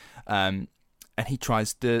for. And he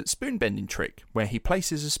tries the spoon bending trick, where he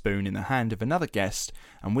places a spoon in the hand of another guest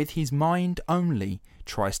and with his mind only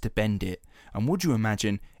tries to bend it. And would you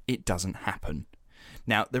imagine it doesn't happen?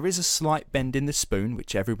 Now, there is a slight bend in the spoon,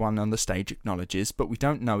 which everyone on the stage acknowledges, but we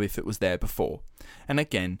don't know if it was there before. And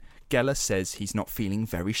again, Geller says he's not feeling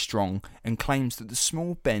very strong and claims that the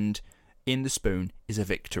small bend in the spoon is a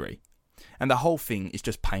victory. And the whole thing is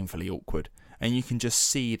just painfully awkward. And you can just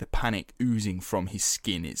see the panic oozing from his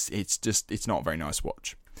skin. It's not a very nice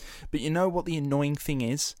watch. But you know what the annoying thing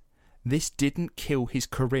is? This didn't kill his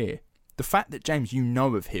career. The fact that, James, you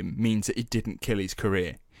know of him means that it didn't kill his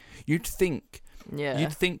career. You'd think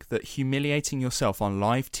that humiliating yourself on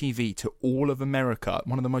live TV to all of America,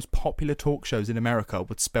 one of the most popular talk shows in America,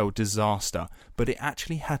 would spell disaster. But it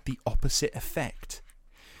actually had the opposite effect.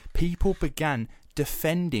 People began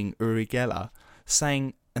defending Uri Geller,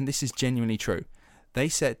 saying, and this is genuinely true, they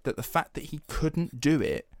said that the fact that he couldn't do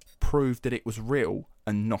it proved that it was real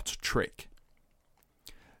and not a trick.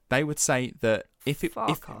 They would say that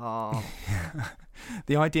the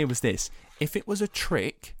idea was this: if it was a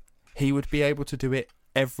trick, he would be able to do it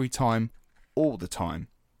every time, all the time.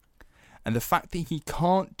 And the fact that he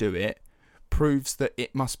can't do it proves that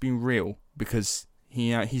it must be real because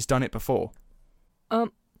he's done it before.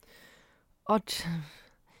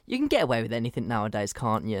 You can get away with anything nowadays,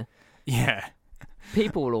 can't you? Yeah.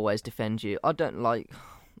 People will always defend you. I don't know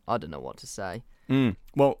what to say.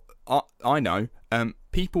 Well, I know.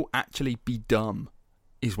 People actually be dumb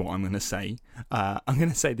is what I'm going to say. I'm going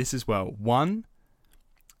to say this as well. One,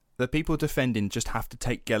 the people defending just have to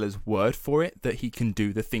take Geller's word for it that he can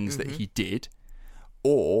do the things that he did.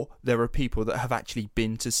 Or there are people that have actually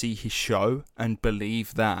been to see his show and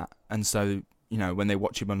believe that. And so, you know, when they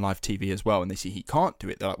watch him on live TV as well and they see he can't do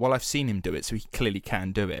it, they're like, well, I've seen him do it, so he clearly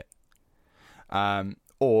can do it.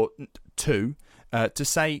 Or two, to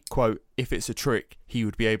say, quote, if it's a trick, he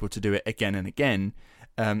would be able to do it again and again.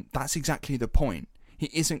 That's exactly the point. He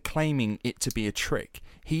isn't claiming it to be a trick.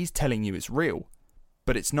 He's telling you it's real,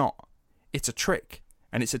 but it's not. It's a trick,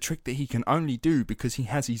 and it's a trick that he can only do because he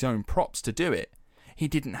has his own props to do it. He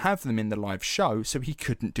didn't have them in the live show, so he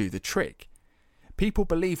couldn't do the trick. People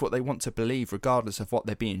believe what they want to believe regardless of what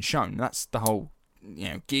they're being shown. That's the whole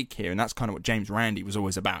gig here, and that's kind of what James Randi was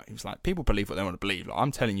always about. He was like, people believe what they want to believe. Like,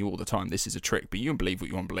 I'm telling you all the time this is a trick, but you can believe what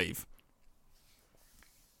you want to believe.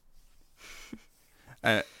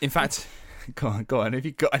 In fact, go on. Have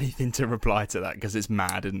you got anything to reply to that? Because it's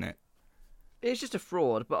mad, isn't it? It's just a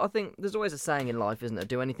fraud, but I think there's always a saying in life, isn't there?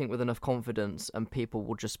 Do anything with enough confidence and people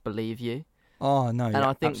will just believe you. Oh, no, and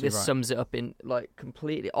I think this sums it up in,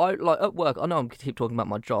 completely. At work, I know I keep talking about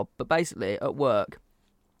my job, but basically, at work,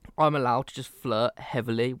 I'm allowed to just flirt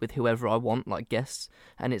heavily with whoever I want, like guests,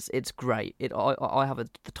 and it's great. I have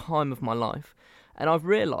the time of my life. And I've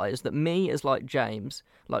realised that me as, James,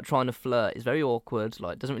 trying to flirt is very awkward,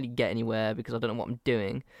 doesn't really get anywhere because I don't know what I'm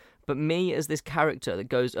doing. But me as this character that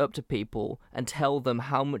goes up to people and tell them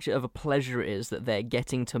how much of a pleasure it is that they're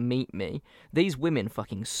getting to meet me, these women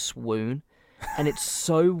fucking swoon. And it's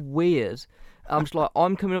so weird. I'm just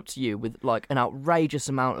I'm coming up to you with an outrageous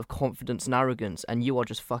amount of confidence and arrogance, and you are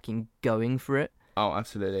just fucking going for it. Oh,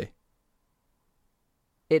 absolutely.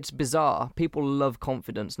 It's bizarre. People love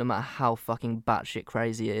confidence no matter how fucking batshit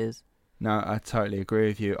crazy it is. No, I totally agree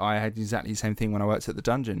with you. I had exactly the same thing when I worked at the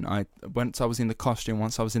dungeon. Once I was in the costume,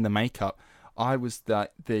 once I was in the makeup, I was a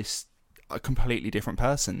completely different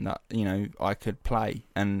person that, I could play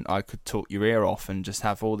and I could talk your ear off and just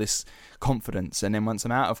have all this confidence. And then once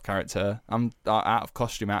I'm out of character, I'm out of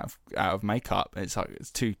costume, out of makeup.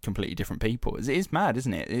 It's two completely different people. It is mad,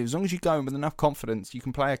 isn't it? As long as you go in with enough confidence, you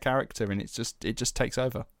can play a character and it just takes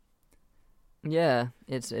over. Yeah,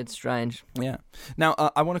 it's strange. Yeah. Now,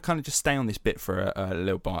 I want to kind of just stay on this bit for a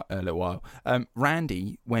little while.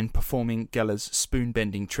 Randi, when performing Geller's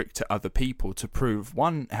spoon-bending trick to other people to prove,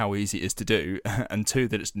 one, how easy it is to do, and two,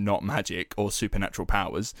 that it's not magic or supernatural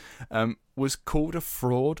powers, was called a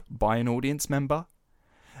fraud by an audience member.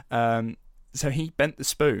 So he bent the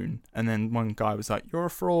spoon, and then one guy was like, "You're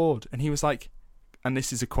a fraud." And he was like, and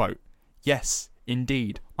this is a quote, "Yes,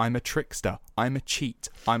 indeed, I'm a trickster. I'm a cheat.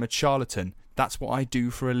 I'm a charlatan. That's what I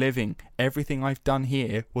do for a living. Everything I've done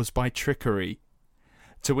here was by trickery."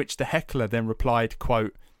 To which the heckler then replied,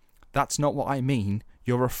 quote, "That's not what I mean.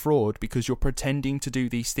 You're a fraud because you're pretending to do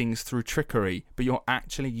these things through trickery, but you're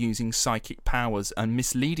actually using psychic powers and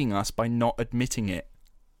misleading us by not admitting it."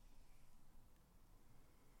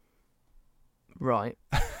 Right.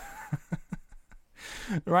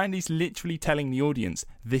 Randy's literally telling the audience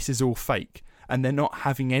this is all fake, and they're not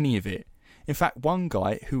having any of it. In fact, one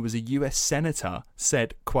guy who was a US senator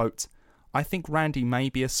said, quote, "I think Randy may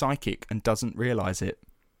be a psychic and doesn't realise it."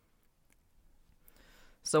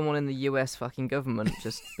 Someone in the US fucking government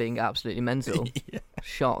just being absolutely mental. Yeah.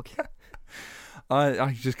 Shock.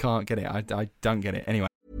 I just can't get it. I don't get it. Anyway.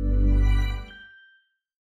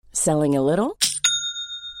 Selling a little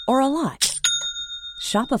or a lot?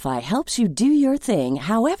 Shopify helps you do your thing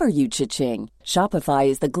however you cha-ching. Shopify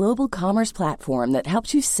is the global commerce platform that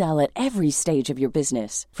helps you sell at every stage of your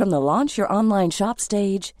business. From the launch your online shop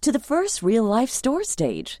stage to the first real-life store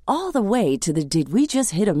stage, all the way to the did we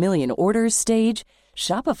just hit a million orders stage.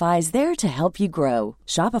 Shopify is there to help you grow.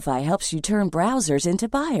 Shopify helps you turn browsers into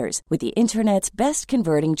buyers with the internet's best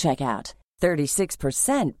converting checkout.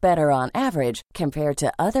 36% better on average compared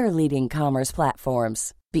to other leading commerce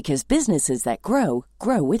platforms. Because businesses that grow,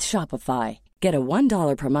 grow with Shopify. Get a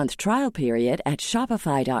 $1 per month trial period at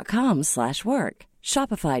shopify.com/work.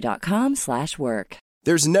 Shopify.com/work.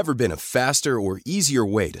 There's never been a faster or easier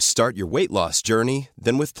way to start your weight loss journey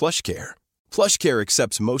than with PlushCare. PlushCare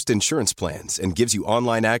accepts most insurance plans and gives you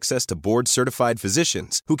online access to board-certified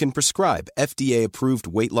physicians who can prescribe FDA-approved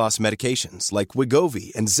weight loss medications like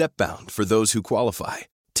Wegovy and Zepbound for those who qualify.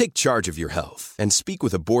 Take charge of your health and speak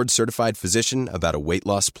with a board-certified physician about a weight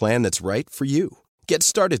loss plan that's right for you. Get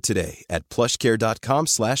started today at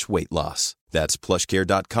plushcare.com/weight-loss. That's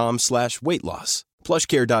plushcare.com/weight-loss.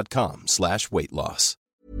 plushcare.com/weight-loss.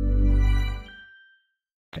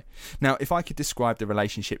 Now, if I could describe the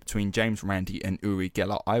relationship between James Randi and Uri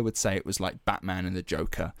Geller, I would say it was like Batman and the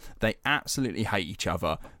Joker. They absolutely hate each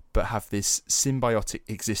other, but have this symbiotic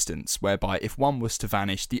existence whereby if one was to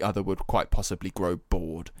vanish, the other would quite possibly grow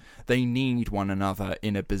bored. They need one another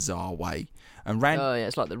in a bizarre way. And oh yeah,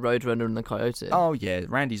 it's like the Roadrunner and the Coyote. Oh yeah,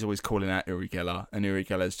 Randy's always calling out Uri Geller, and Uri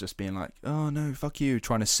Geller's just being like, "Oh no, fuck you,"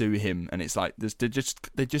 trying to sue him, and it's like they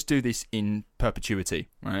just do this in perpetuity,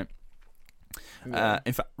 right? Yeah.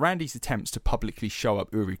 In fact, Randy's attempts to publicly show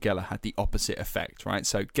up Uri Geller had the opposite effect, right?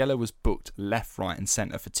 So Geller was booked left, right and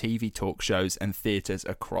centre for TV talk shows and theatres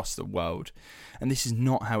across the world. And this is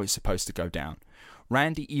not how it's supposed to go down.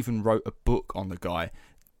 Randy even wrote a book on the guy,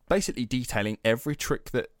 basically detailing every trick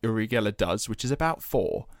that Uri Geller does, which is about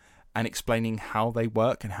 4, and explaining how they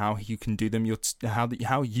work and how you can do them,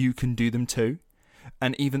 how you can do them too.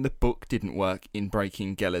 And even the book didn't work in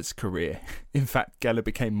breaking Geller's career. In fact, Geller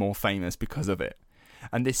became more famous because of it.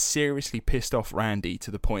 And this seriously pissed off Randy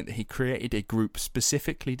to the point that he created a group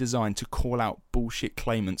specifically designed to call out bullshit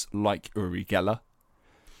claimants like Uri Geller.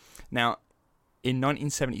 Now, in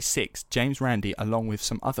 1976, James Randi, along with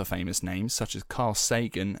some other famous names such as Carl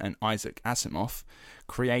Sagan and Isaac Asimov,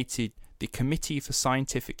 created the Committee for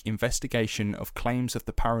Scientific Investigation of Claims of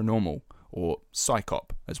the Paranormal, or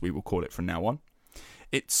PSYCOP, as we will call it from now on.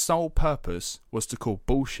 Its sole purpose was to call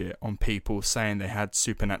bullshit on people saying they had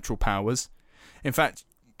supernatural powers. In fact,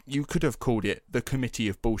 you could have called it the Committee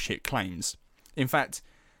of Bullshit Claims. In fact,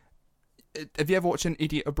 have you ever watched An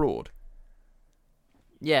Idiot Abroad?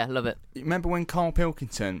 Yeah, love it. Remember when Carl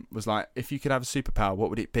Pilkington was like, if you could have a superpower, what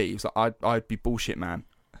would it be? He was like, I'd be Bullshit Man.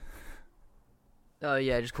 Oh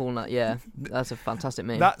yeah, just calling that, yeah. That's a fantastic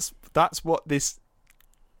meme. That's what this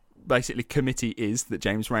basically committee is that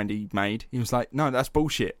James Randi made. He was like, no, that's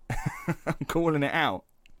bullshit. I'm calling it out.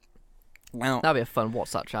 Now, that'd be a fun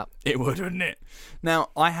WhatsApp chat. It would, wouldn't it?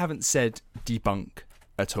 Now, I haven't said debunk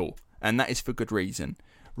at all, and that is for good reason.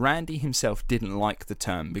 Randi himself didn't like the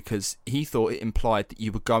term because he thought it implied that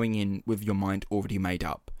you were going in with your mind already made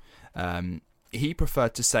up. He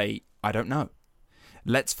preferred to say, I don't know.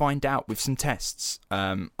 Let's find out with some tests.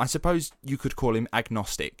 I suppose you could call him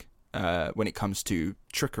agnostic. When it comes to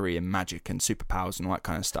trickery and magic and superpowers and all that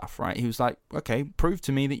kind of stuff, right? He was like, okay, prove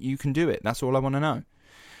to me that you can do it. That's all I want to know.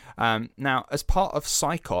 Now, as part of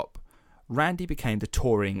PSYCOP, Randi became the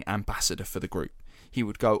touring ambassador for the group. He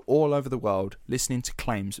would go all over the world listening to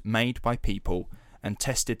claims made by people and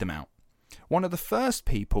tested them out. One of the first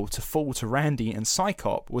people to fall to Randi and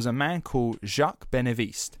PSYCOP was a man called Jacques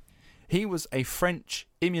Beneviste. He was a French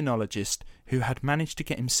immunologist who had managed to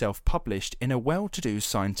get himself published in a well-to-do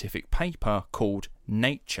scientific paper called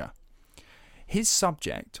Nature. His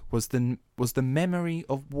subject was the memory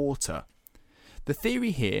of water. The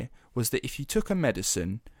theory here was that if you took a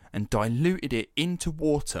medicine and diluted it into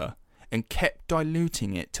water and kept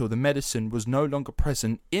diluting it till the medicine was no longer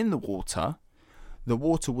present in the water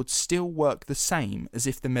would still work the same as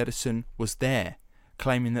if the medicine was there,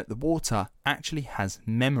 claiming that the water actually has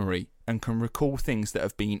memory and can recall things that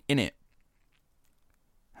have been in it.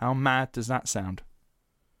 How mad does that sound?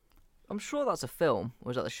 I'm sure that's a film,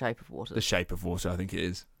 or is that The Shape of Water? The Shape of Water, I think it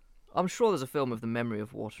is. I'm sure there's a film of The Memory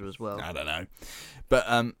of Water as well. I don't know.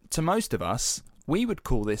 But to most of us, we would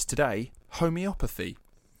call this today homeopathy.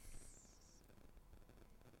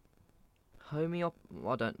 I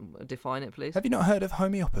don't... Define it, please. Have you not heard of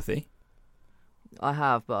homeopathy? I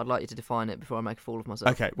have, but I'd like you to define it before I make a fool of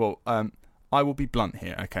myself. Okay, well, I will be blunt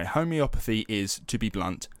here, okay? Homeopathy is, to be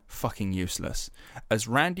blunt, fucking useless. As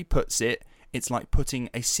Randy puts it, it's like putting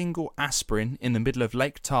a single aspirin in the middle of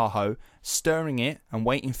Lake Tahoe, stirring it and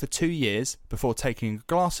waiting for 2 years before taking a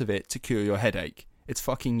glass of it to cure your headache. It's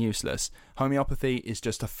fucking useless. Homeopathy is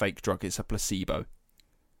just a fake drug. It's a placebo.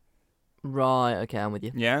 Right, okay, I'm with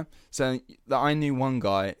you. Yeah? So I knew one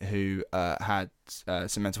guy who had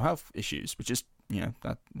some mental health issues, which is,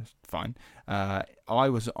 that's fine. I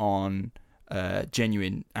was on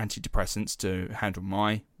genuine antidepressants to handle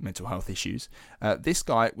my mental health issues. This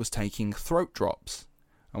guy was taking throat drops.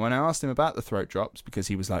 And when I asked him about the throat drops, because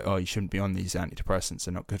he was like, oh, you shouldn't be on these antidepressants,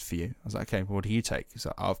 they're not good for you. I was like, okay, well, what do you take? He's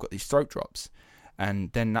like, oh, I've got these throat drops.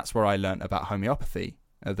 And then that's where I learnt about homeopathy,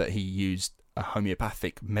 that he used a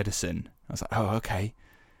homeopathic medicine. I was like, oh, okay.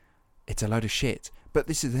 It's a load of shit. But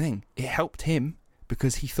this is the thing. It helped him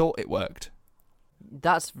because he thought it worked.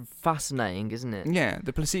 That's fascinating, isn't it? Yeah,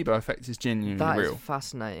 the placebo effect is genuinely real. That is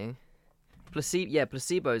fascinating.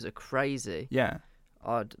 Placebos are crazy. Yeah.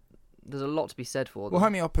 There's a lot to be said for them. Well,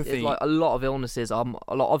 homeopathy... It's like a lot of illnesses,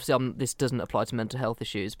 obviously this doesn't apply to mental health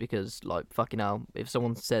issues because, like, fucking hell, if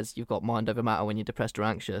someone says you've got mind over matter when you're depressed or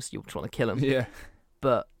anxious, you're trying to kill them. Yeah.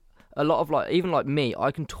 But a lot of, even like me,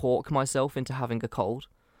 I can talk myself into having a cold.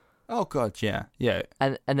 Oh, God, yeah.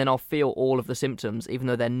 And then I'll feel all of the symptoms, even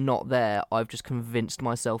though they're not there, I've just convinced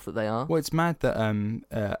myself that they are. Well, it's mad that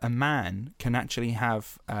a man can actually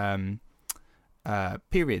have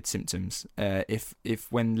period symptoms if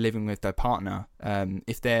when living with their partner,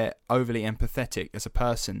 if they're overly empathetic as a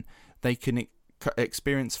person, they can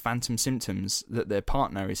experience phantom symptoms that their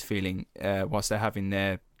partner is feeling whilst they're having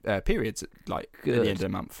their periods, at the end of the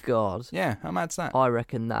month. God. Yeah, how mad's that? I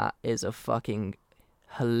reckon that is a fucking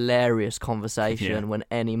hilarious conversation when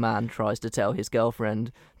any man tries to tell his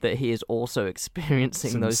girlfriend that he is also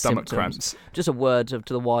experiencing those stomach symptoms. Cramps. Just a word to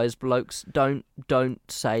the wise blokes: don't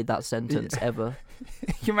say that sentence ever.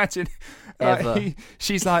 Can you imagine? Ever.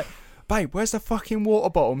 She's like, babe, where's the fucking water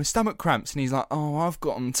bottle? My stomach cramps. And he's like, oh, I've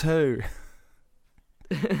got them too.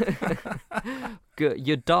 Good.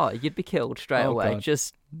 You'd die. You'd be killed straight away. God.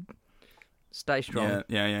 Just stay strong.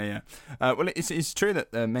 Yeah. Well, it's true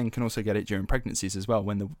that men can also get it during pregnancies as well.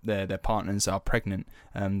 When their partners are pregnant,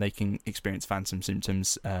 they can experience phantom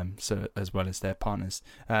symptoms, so as well as their partners.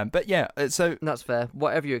 But yeah, so that's fair.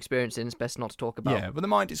 Whatever you're experiencing, it's best not to talk about. Yeah, but the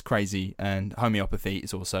mind is crazy, and homeopathy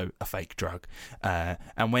is also a fake drug.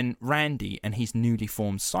 And when Randy and his newly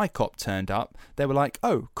formed Psychop turned up, they were like,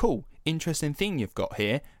 "Oh, cool, interesting thing you've got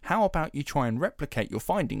here. How about you try and replicate your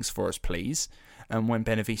findings for us, please?" And when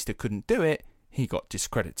Benavista couldn't do it, he got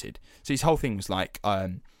discredited. So his whole thing was like,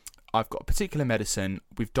 I've got a particular medicine,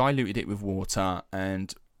 we've diluted it with water,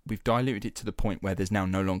 and we've diluted it to the point where there's now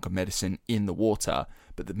no longer medicine in the water,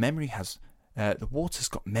 but the water's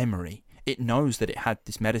got memory. It knows that it had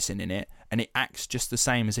this medicine in it, and it acts just the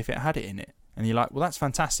same as if it had it in it. And you're like, well, that's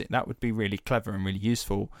fantastic. That would be really clever and really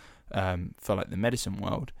useful for like the medicine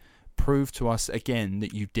world. Prove to us again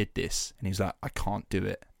that you did this. And he's like, I can't do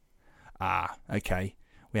it. Ah, okay.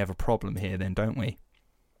 We have a problem here then, don't we?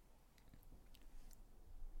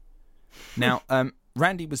 Now,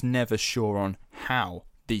 Randy was never sure on how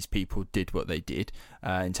these people did what they did,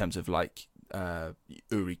 in terms of like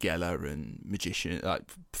Uri Geller and magician, like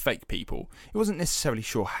fake people. He wasn't necessarily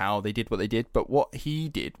sure how they did what they did, but what he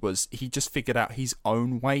did was he just figured out his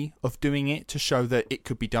own way of doing it to show that it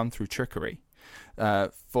could be done through trickery.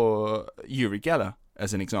 For Uri Geller,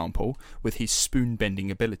 as an example, with his spoon-bending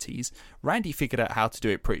abilities, Randy figured out how to do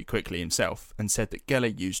it pretty quickly himself and said that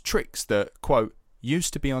Geller used tricks that, quote,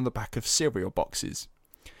 used to be on the back of cereal boxes.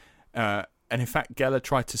 And in fact, Geller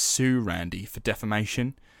tried to sue Randy for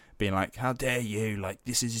defamation, being like, how dare you, like,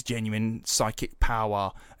 this is genuine psychic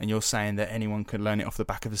power, and you're saying that anyone could learn it off the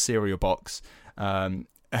back of a cereal box. And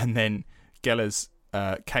then Geller's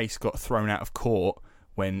case got thrown out of court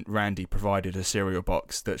when Randy provided a cereal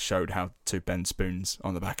box that showed how to bend spoons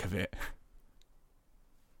on the back of it.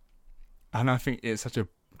 And I think it's such a...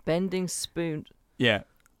 Bending spoon... Yeah.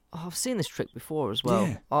 Oh, I've seen this trick before as well.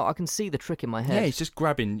 Yeah. I can see the trick in my head. Yeah, he's just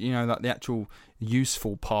grabbing, like the actual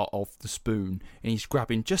useful part of the spoon, and he's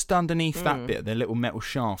grabbing just underneath that bit, the little metal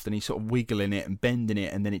shaft, and he's sort of wiggling it and bending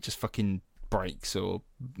it, and then it just fucking breaks or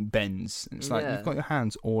bends. And it's like, you've got your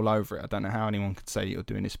hands all over it. I don't know how anyone could say you're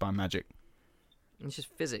doing this by magic. It's just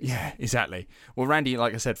physics. Yeah, exactly. Well, Randy,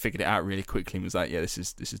 like I said, figured it out really quickly and was like, "Yeah, this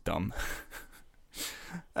is dumb."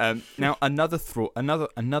 Now, another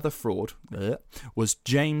fraud was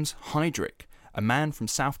James Heydrich, a man from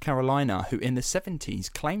South Carolina who in the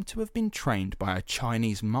 70s claimed to have been trained by a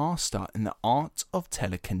Chinese master in the art of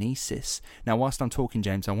telekinesis. Now, whilst I'm talking,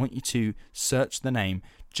 James, I want you to search the name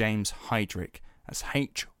James Heydrich. That's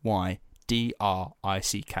Hydrick.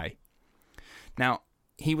 Now,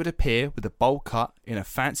 he would appear with a bowl cut in a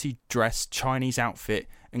fancy dress Chinese outfit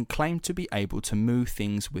and claimed to be able to move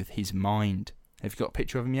things with his mind. Have you got a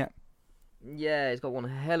picture of him yet? Yeah, he's got one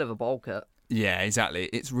hell of a bowl cut. Yeah, exactly.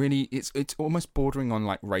 It's almost bordering on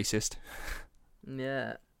like racist.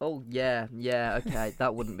 Yeah. Oh, yeah, okay.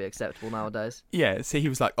 That wouldn't be acceptable nowadays. Yeah, see, he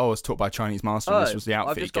was like, I was taught by a Chinese master and this was the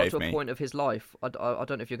outfit he gave me. I've just got to a point of his life. I don't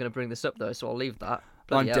know if you're going to bring this up, though, so I'll leave that.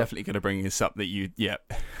 I'm definitely going to bring this up yeah.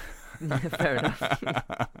 Fair enough.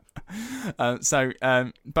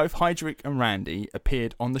 Both Heydrich and Randy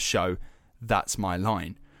appeared on the show That's My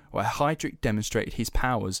Line, where Heydrich demonstrated his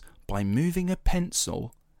powers by moving a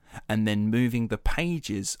pencil and then moving the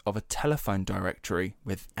pages of a telephone directory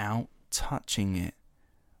without touching it.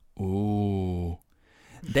 Ooh.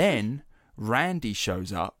 Then Randy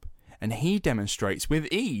shows up and he demonstrates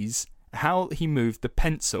with ease how he moved the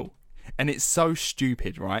pencil. And it's so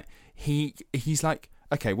stupid, right? He's like,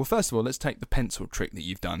 okay, well, first of all, let's take the pencil trick that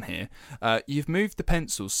you've done here. You've moved the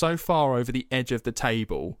pencil so far over the edge of the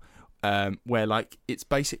table where, like, it's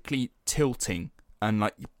basically tilting and,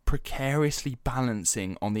 like, precariously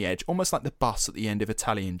balancing on the edge, almost like the bus at the end of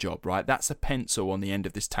Italian Job, right? That's a pencil on the end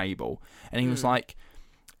of this table. And he was like,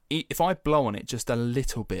 if I blow on it just a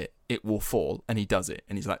little bit, it will fall. And he does it.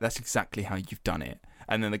 And he's like, that's exactly how you've done it.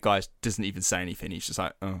 And then the guy doesn't even say anything. He's just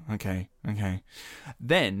like, oh, okay.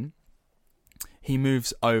 Then he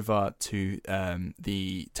moves over to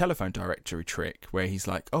the telephone directory trick where he's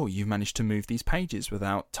like, oh, you've managed to move these pages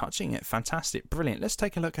without touching it. Fantastic. Brilliant. Let's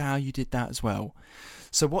take a look at how you did that as well.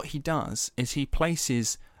 So what he does is he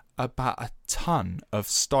places about a ton of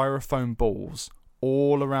styrofoam balls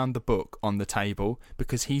all around the book on the table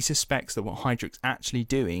because he suspects that what Heydrich's actually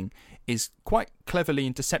doing is quite cleverly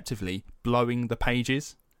and deceptively blowing the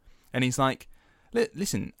pages. And he's like,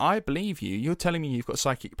 listen, I believe you. You're telling me you've got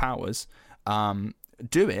psychic powers.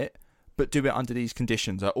 Do it, but do it under these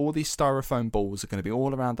conditions. All these styrofoam balls are going to be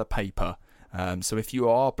all around the paper. So if you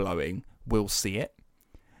are blowing, we'll see it.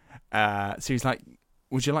 So he's like,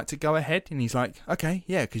 would you like to go ahead? And he's like, okay,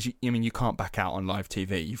 yeah, because you can't back out on live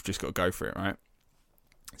TV. You've just got to go for it, right?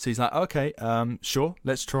 So he's like, okay, sure,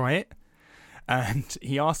 let's try it. And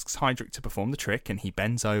he asks Heydrich to perform the trick, and he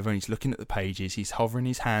bends over and he's looking at the pages. He's hovering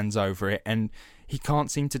his hands over it, and he can't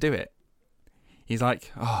seem to do it. He's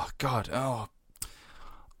like, oh, God,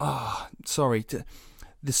 sorry.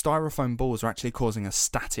 The styrofoam balls are actually causing a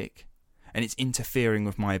static, and it's interfering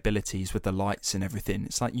with my abilities with the lights and everything.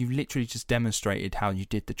 It's like you literally just demonstrated how you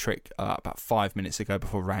did the trick about 5 minutes ago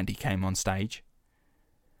before Randy came on stage.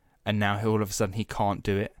 And now all of a sudden he can't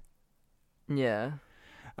do it. Yeah.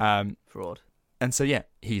 Fraud. And so, yeah,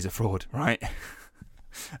 he's a fraud, right?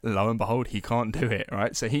 Lo and behold, he can't do it,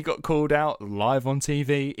 right? So he got called out live on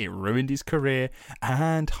TV. It ruined his career.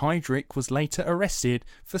 And Heydrich was later arrested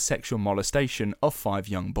for sexual molestation of 5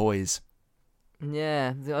 young boys.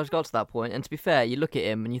 Yeah, I just got to that point. And to be fair, you look at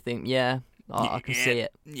him and you think, I can see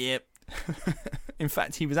it. Yep. In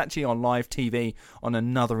fact, he was actually on live TV on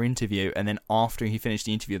another interview, and then after he finished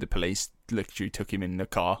the interview, the police literally took him in the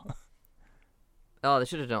car. Oh, they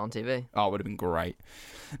should have done it on TV. Oh, it would have been great.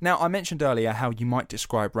 Now, I mentioned earlier how you might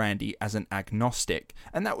describe Randy as an agnostic,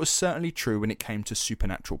 and that was certainly true when it came to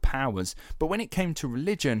supernatural powers, but when it came to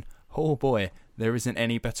religion, oh boy, there isn't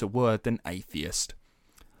any better word than atheist.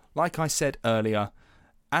 Like I said earlier,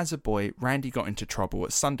 as a boy, Randy got into trouble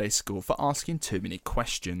at Sunday school for asking too many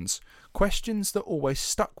questions. Questions that always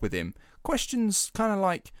stuck with him. Questions kind of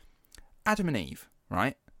like Adam and Eve,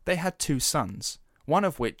 right? They had 2 sons, one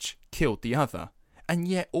of which killed the other. And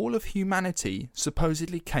yet all of humanity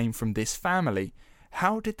supposedly came from this family.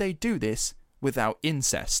 How did they do this without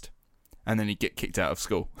incest? And then he'd get kicked out of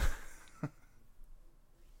school.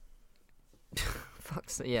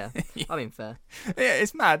 Yeah, I mean, fair. Yeah,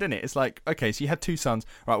 it's mad, isn't it? It's like, okay, so you had 2 sons.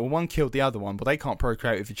 Right, well, one killed the other one, but they can't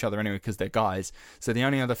procreate with each other anyway because they're guys. So the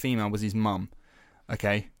only other female was his mum.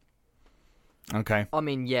 Okay. I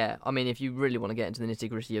mean, yeah. I mean, if you really want to get into the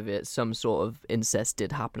nitty-gritty of it, some sort of incest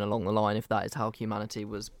did happen along the line if that is how humanity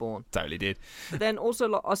was born. Totally did. But then also,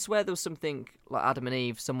 like, I swear there was something like Adam and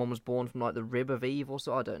Eve, someone was born from like the rib of Eve or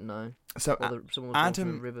so, I don't know. So someone was born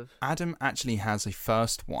from the rib of... Adam actually has a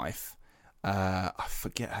first wife. I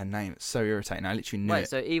forget her name. It's so irritating. I literally knew it. Wait,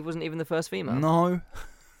 so Eve wasn't even the first female? No.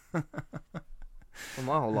 Well,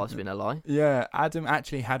 my whole life's been a lie. Yeah, Adam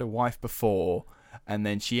actually had a wife before, and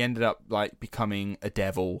then she ended up like becoming a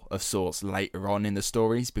devil of sorts later on in the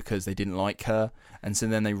stories because they didn't like her, and so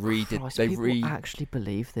then they people actually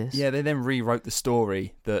believe this. Yeah, they then rewrote the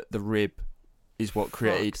story that the rib is what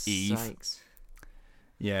created Eve. Sakes.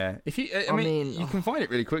 Yeah, if you, I mean, you can find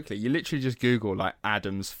it really quickly. You literally just Google like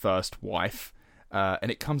Adam's first wife,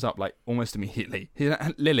 and it comes up like almost immediately.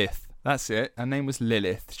 Lilith. That's it. Her name was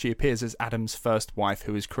Lilith. She appears as Adam's first wife,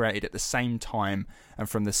 who was created at the same time and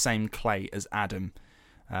from the same clay as Adam.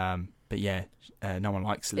 But yeah, no one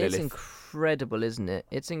likes Lilith. It's incredible, isn't it?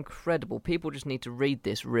 It's incredible. People just need to read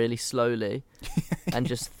this really slowly and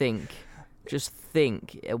just think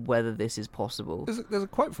whether this is possible. There's a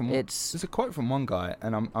quote from one guy,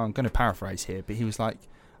 and I'm going to paraphrase here, but he was like,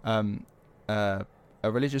 a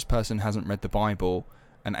religious person hasn't read the Bible,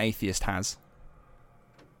 an atheist has.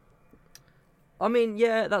 I mean,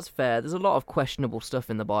 yeah, that's fair. There's a lot of questionable stuff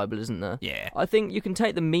in the Bible, isn't there? Yeah. I think you can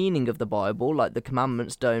take the meaning of the Bible, like the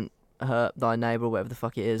commandments, don't hurt thy neighbour, or whatever the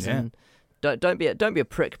fuck it is, and don't be a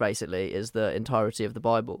prick. Basically, is the entirety of the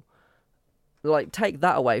Bible. Like, take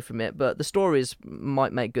that away from it, but the stories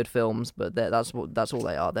might make good films, but that's all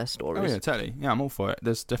they are. They're stories. Oh yeah, totally. Yeah, I'm all for it.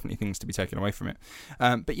 There's definitely things to be taken away from it.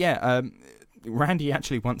 But yeah, Randy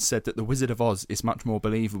actually once said that The Wizard of Oz is much more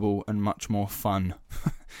believable and much more fun.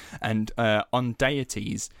 And on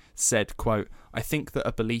deities said, quote, I think that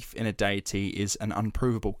a belief in a deity is an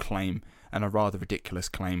unprovable claim and a rather ridiculous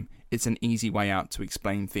claim. It's an easy way out to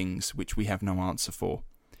explain things which we have no answer for.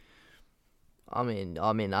 I mean,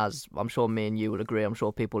 as I'm sure me and you will agree, I'm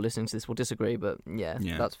sure people listening to this will disagree, but yeah,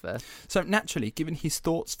 that's fair. So naturally, given his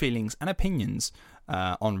thoughts, feelings and opinions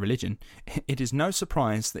on religion, it is no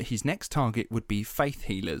surprise that his next target would be faith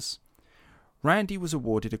healers. Randy was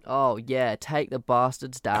awarded Oh, yeah, take the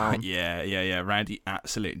bastards down. Yeah. Randy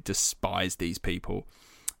absolutely despised these people.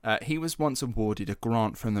 He was once awarded a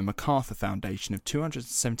grant from the MacArthur Foundation of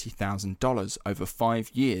 $270,000 over 5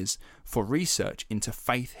 years for research into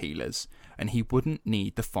faith healers, and he wouldn't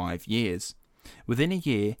need the 5 years. Within a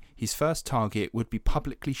year, his first target would be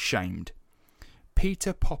publicly shamed.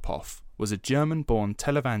 Peter Popoff was a German-born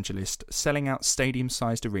televangelist selling out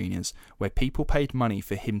stadium-sized arenas where people paid money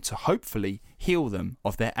for him to hopefully heal them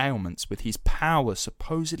of their ailments with his power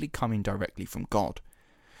supposedly coming directly from God.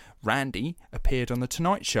 Randy appeared on The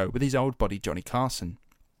Tonight Show with his old buddy Johnny Carson,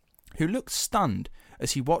 who looked stunned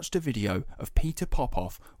as he watched a video of Peter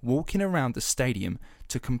Popoff walking around the stadium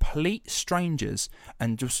to complete strangers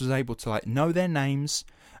and just was able to know their names,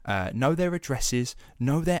 know their addresses,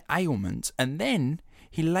 know their ailments, and then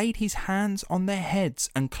he laid his hands on their heads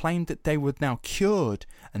and claimed that they were now cured,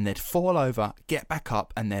 and they'd fall over, get back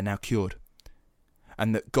up, and they're now cured,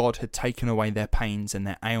 and that God had taken away their pains and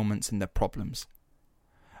their ailments and their problems.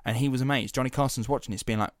 And he was amazed. Johnny Carson's watching this,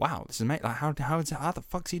 being like, "Wow, this is amazing! Like, how the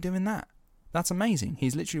fuck's he doing that? That's amazing."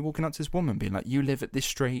 He's literally walking up to this woman, being like, "You live at this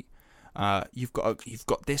street. You've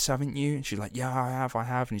got this, haven't you?" And she's like, "Yeah, I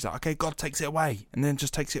have." And he's like, "Okay, God takes it away," and then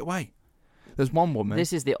just takes it away. There's one woman.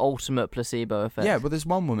 This is the ultimate placebo effect. Yeah, but there's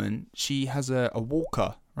one woman. She has a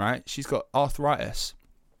walker, right? She's got arthritis.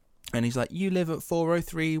 And he's like, "You live at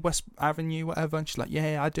 403 West Avenue, whatever." And she's like,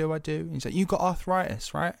 "Yeah, I do. And he's like, "You got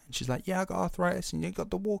arthritis, right?" And she's like, "Yeah, I got arthritis." And you got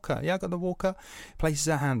the walker. "Yeah, I got the walker." Places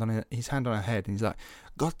his hand on her head, and he's like,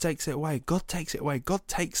 "God takes it away. God takes it away. God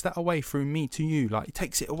takes that away through me to you. Like, he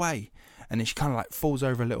takes it away." And then she kind of falls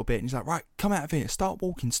over a little bit, and he's like, "Right, come out of here. Start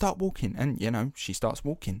walking. And she starts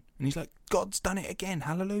walking, and he's like, "God's done it again.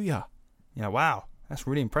 Hallelujah." Wow, that's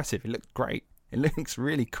really impressive. It looks great. It looks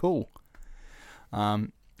really cool.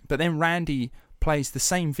 But then Randy plays the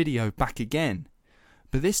same video back again,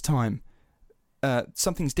 but this time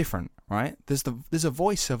something's different, right? There's a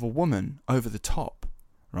voice of a woman over the top,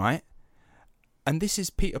 right? And this is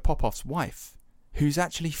Peter Popoff's wife, who's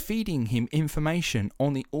actually feeding him information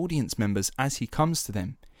on the audience members as he comes to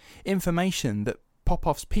them, information that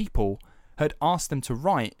Popoff's people had asked them to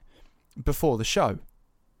write before the show.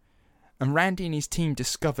 And Randy and his team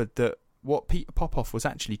discovered that what Peter Popoff was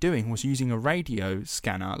actually doing was using a radio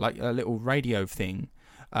scanner, like a little radio thing,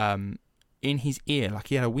 in his ear. Like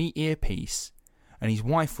he had a wee earpiece, and his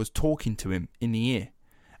wife was talking to him in the ear.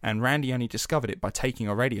 And Randy only discovered it by taking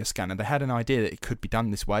a radio scanner. They had an idea that it could be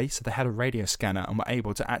done this way, so they had a radio scanner and were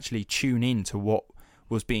able to actually tune in to what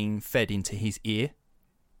was being fed into his ear.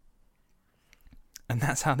 And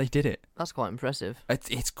that's how they did it. That's quite impressive.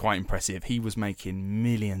 It's quite impressive. He was making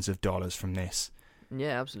millions of dollars from this.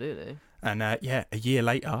 Yeah, absolutely. And a year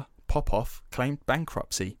later, Popoff claimed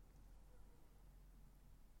bankruptcy.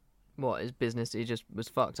 What, his business? He just was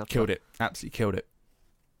fucked after Killed it. Absolutely killed it.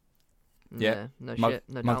 Yeah, no shit.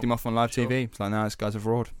 No mugged doubt. him off on live Sure. TV. It's like, no, this guy's a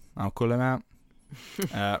fraud. I'll call him out.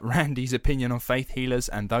 Randy's opinion on faith healers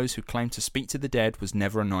and those who claim to speak to the dead was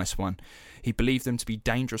never a nice one. He believed them to be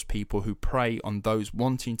dangerous people who prey on those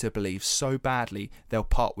wanting to believe so badly they'll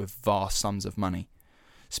part with vast sums of money.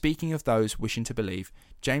 Speaking of those wishing to believe,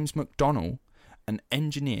 James McDonnell, an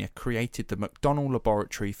engineer, created the McDonnell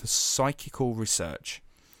Laboratory for Psychical Research.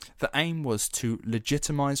 The aim was to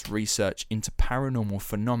legitimize research into paranormal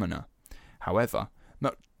phenomena. However,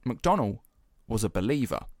 McDonnell was a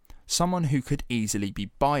believer, someone who could easily be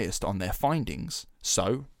biased on their findings.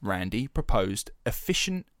 So, Randi proposed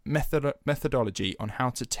efficient methodology on how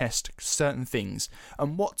to test certain things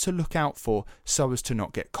and what to look out for so as to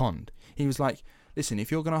not get conned. He was like, listen,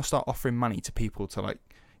 if you're going to start offering money to people to, like,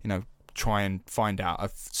 you know, try and find out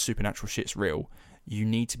if supernatural shit's real, you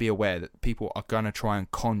need to be aware that people are going to try and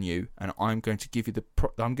con you, and I'm going to give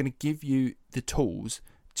you the tools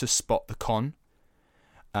to spot the con.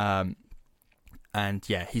 And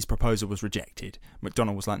yeah, his proposal was rejected.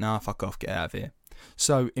 McDonnell was like, nah, fuck off, get out of here.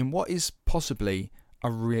 So, in what is possibly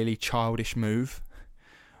a really childish move,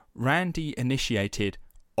 Randi initiated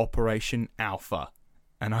Operation Alpha,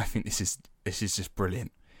 and I think this is just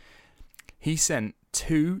brilliant. He sent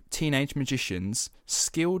 2 teenage magicians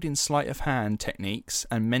skilled in sleight of hand techniques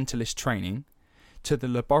and mentalist training to the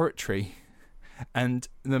laboratory, and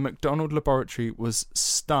the McDonnell Laboratory was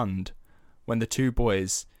stunned when the 2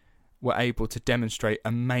 boys were able to demonstrate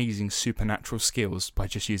amazing supernatural skills by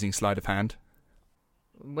just using sleight of hand.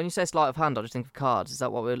 When you say sleight of hand, I just think of cards. Is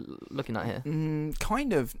that what we're looking at here?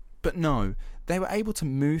 Kind of, but no. They were able to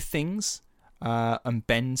move things and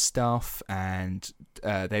bend stuff, and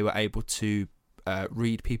they were able to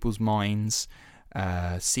read people's minds,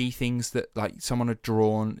 see things that like someone had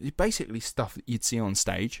drawn. Basically stuff that you'd see on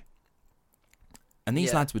stage. And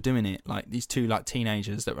these lads were doing it, like these 2 like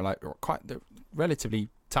teenagers that were like they're relatively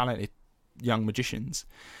talented young magicians,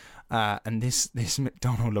 and this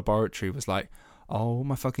McDonnell Laboratory was like, oh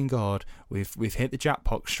my fucking god, we've hit the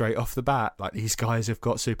jackpot straight off the bat. Like, these guys have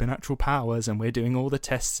got supernatural powers, and we're doing all the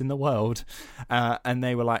tests in the world, and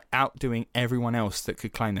they were like outdoing everyone else that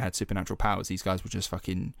could claim they had supernatural powers. These guys were just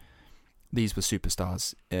fucking, these were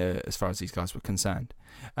superstars as far as these guys were concerned.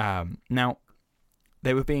 Now,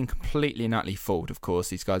 they were being completely and utterly fooled, of course.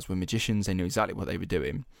 These guys were magicians. They knew exactly what they were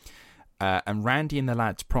doing. And Randi and the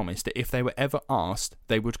lads promised that if they were ever asked,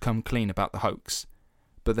 they would come clean about the hoax.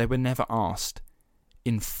 But they were never asked.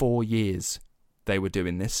 In 4 years, they were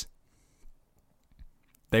doing this.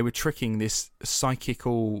 They were tricking this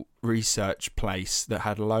psychical research place that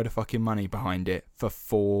had a load of fucking money behind it for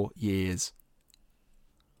 4 years.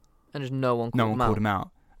 And just no one called them out.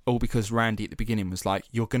 All because Randi at the beginning was like,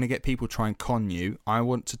 you're going to get people try and con you. I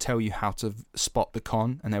want to tell you how to spot the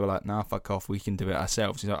con. And they were like, nah, fuck off. We can do it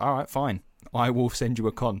ourselves. He's like, all right, fine. I will send you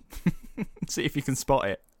a con. See if you can spot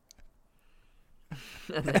it.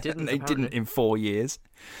 And they didn't. They didn't in 4 years.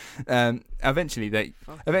 Eventually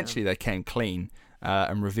they came clean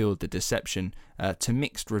and revealed the deception to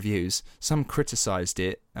mixed reviews. Some criticised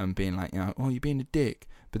it and being like, oh, you're being a dick.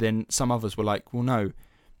 But then some others were like, well, no,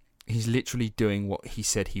 he's literally doing what he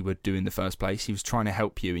said he would do in the first place. He was trying to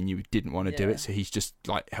help you and you didn't want to do it, so he's just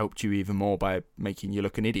like helped you even more by making you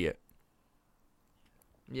look an idiot.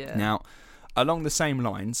 Yeah. Now, along the same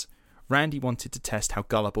lines, Randi wanted to test how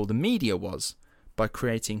gullible the media was by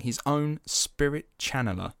creating his own spirit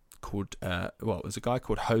channeler called, it was a guy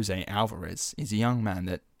called Jose Alvarez. He's a young man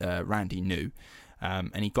that Randi knew,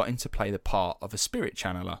 and he got him to play the part of a spirit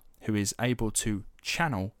channeler who is able to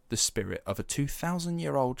channel the spirit of a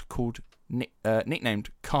 2,000-year-old nicknamed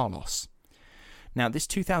Carlos. Now, this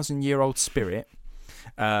 2,000-year-old spirit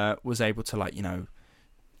was able to, like,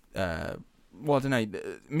 I don't know,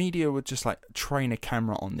 the media would just like train a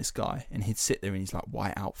camera on this guy, and he'd sit there in his like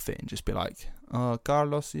white outfit and just be like, oh,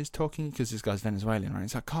 Carlos is talking, because this guy's Venezuelan, right?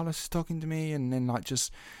 He's like, Carlos is talking to me, and then like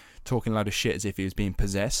just talking a load of shit as if he was being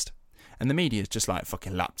possessed. And the media's just like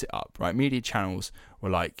fucking lapped it up, right? Media channels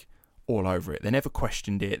were like all over it. They never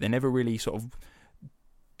questioned it. They never really sort of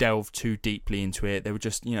delved too deeply into it. They were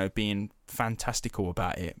just, being fantastical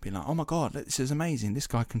about it, being like, oh my god, this is amazing, this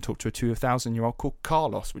guy can talk to a 2,000-year-old called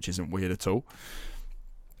Carlos, which isn't weird at all.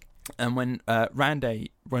 And when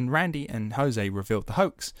Randi and Jose revealed the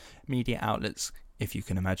hoax, media outlets, if you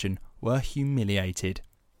can imagine, were humiliated.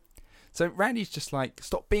 So Randy's just like,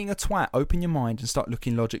 stop being a twat, open your mind and start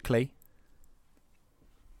looking logically.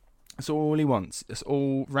 That's all he wants. That's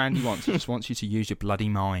all Randi wants. He just wants you to use your bloody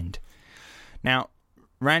mind. Now,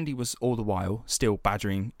 Randi was all the while still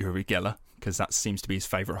badgering Uri Geller, because that seems to be his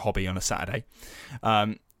favourite hobby on a Saturday.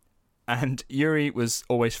 And Yuri was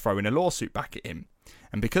always throwing a lawsuit back at him.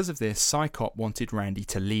 And because of this, Psychop wanted Randy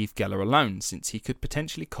to leave Geller alone, since he could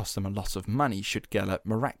potentially cost them a lot of money should Geller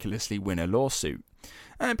miraculously win a lawsuit.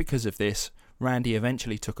 And because of this, Randy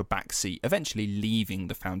eventually took a back seat, eventually leaving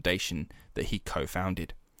the foundation that he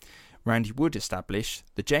co-founded. Randy would establish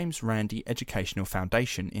the James Randi Educational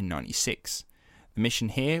Foundation in 1996. The mission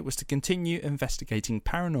here was to continue investigating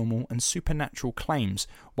paranormal and supernatural claims,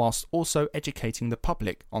 whilst also educating the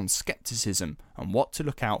public on skepticism and what to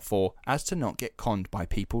look out for as to not get conned by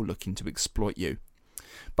people looking to exploit you.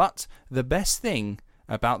 But the best thing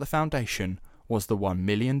about the foundation was the $1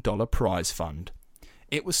 million prize fund.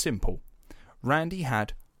 It was simple. Randy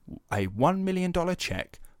had a $1 million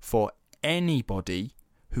check for anybody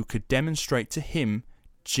who could demonstrate to him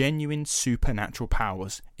genuine supernatural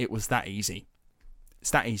powers. It was that easy.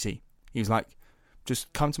 It's that easy. He was like,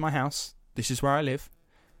 just come to my house. This is where I live.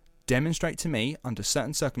 Demonstrate to me, under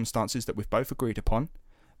certain circumstances that we've both agreed upon,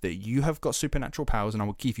 that you have got supernatural powers and I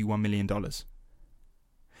will give you $1 million.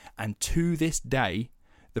 And to this day,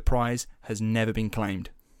 the prize has never been claimed.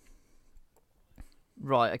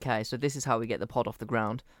 Right, okay, so this is how we get the pod off the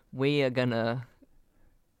ground. We are going to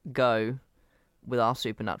go with our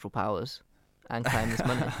supernatural powers and claim this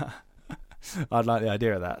money. I'd like the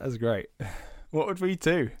idea of that. That's great. What would we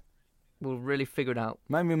do? We'll really figure it out.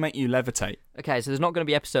 Maybe we'll make you levitate. Okay, so there's not going to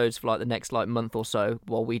be episodes for like the next month or so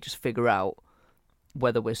while we just figure out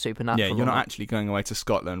whether we're supernatural. Yeah, you're not actually going away to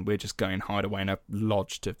Scotland. We're just going hide away in a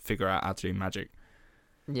lodge to figure out how to do magic.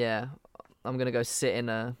 Yeah, I'm going to go sit in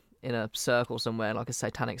a circle somewhere, like a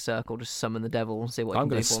satanic circle, just summon the devil and see what he can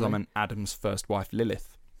do for me. I'm going to summon Adam's first wife,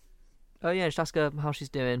 Lilith. Oh yeah, just ask her how she's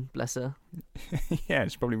doing, bless her. Yeah,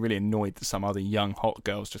 she's probably really annoyed that some other young hot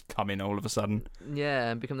girls just come in all of a sudden.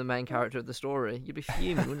 Yeah, and become the main character of the story. You'd be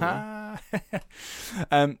fuming, wouldn't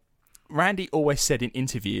you? Randy always said in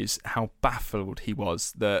interviews how baffled he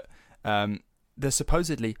was that there's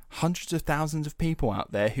supposedly hundreds of thousands of people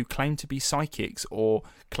out there who claim to be psychics or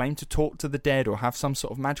claim to talk to the dead or have some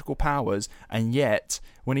sort of magical powers, and yet,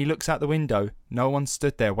 when he looks out the window, no one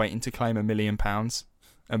stood there waiting to claim £1 million.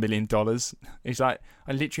 $1 million. He's like,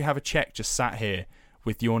 I literally have a check just sat here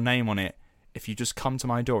with your name on it. If you just come to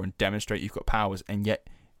my door and demonstrate you've got powers, and yet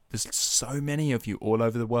there's so many of you all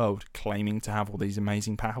over the world claiming to have all these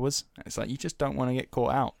amazing powers. It's like, you just don't want to get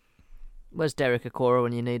caught out. Where's Derek Okora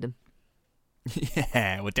when you need him?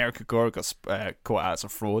 Yeah, well, Derek Okora got caught out as a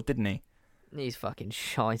fraud, didn't he? He's fucking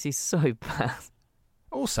shite. He's so bad.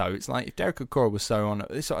 Also, it's like, if Derek Okora was so on,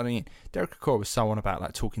 this is what I mean. Derek Okora was so on about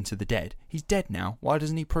like talking to the dead. He's dead now. Why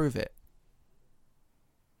doesn't he prove it?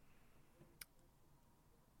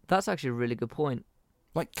 That's actually a really good point.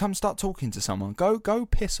 Like, come start talking to someone. Go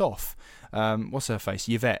piss off. What's her face?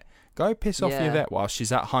 Yvette. Go piss off Yvette while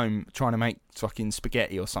she's at home trying to make fucking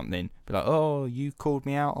spaghetti or something. Be like, oh, you called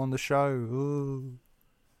me out on the show. Ooh.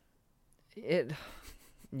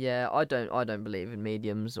 Yeah, I don't believe in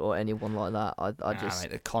mediums or anyone like that. I just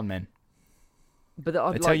mate, they're con men. But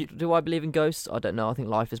do I believe in ghosts? I don't know. I think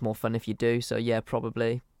life is more fun if you do. So yeah,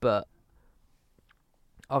 probably. But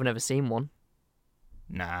I've never seen one.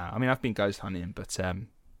 Nah, I mean, I've been ghost hunting, but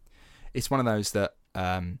it's one of those that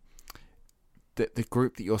the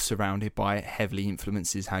group that you're surrounded by heavily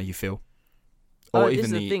influences how you feel. Or this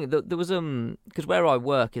is the thing. There was because where I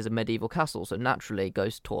work is a medieval castle, so naturally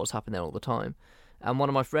ghost tours happen there all the time. And one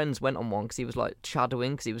of my friends went on one because he was like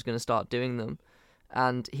shadowing because he was going to start doing them.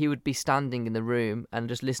 And he would be standing in the room and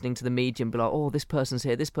just listening to the medium be like, oh, this person's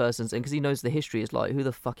here, this person's... And because he knows the history, is like, who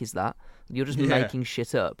the fuck is that? You're just making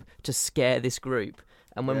shit up to scare this group.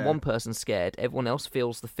 And when one person's scared, everyone else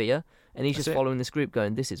feels the fear. And he's just following this group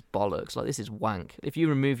going, this is bollocks. Like, this is wank. If you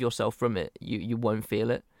remove yourself from it, you won't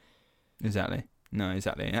feel it. Exactly. No,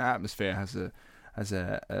 exactly. An atmosphere has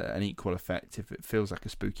an equal effect. If it feels like a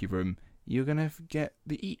spooky room, you're going to get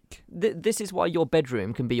the eek. This is why your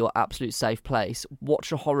bedroom can be your absolute safe place.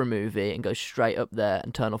 Watch a horror movie and go straight up there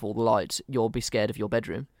and turn off all the lights. You'll be scared of your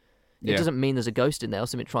bedroom. It doesn't mean there's a ghost in there or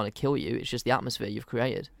something trying to kill you. It's just the atmosphere you've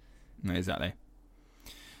created. No, exactly.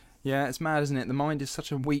 Yeah, it's mad, isn't it? The mind is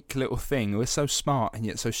such a weak little thing. We're so smart and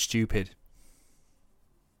yet so stupid.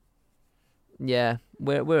 Yeah,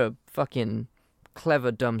 we're a fucking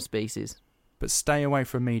clever, dumb species. But stay away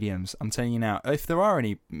from mediums. I'm telling you now, if there are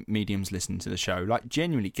any mediums listening to the show, like,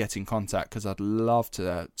 genuinely get in contact, because I'd love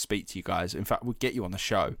to speak to you guys. In fact, we'll get you on the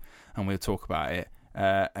show and we'll talk about it.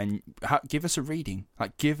 And give us a reading.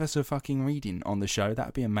 Like, give us a fucking reading on the show.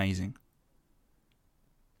 That'd be amazing.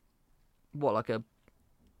 What,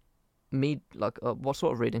 what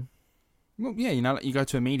sort of reading? Well, yeah, like you go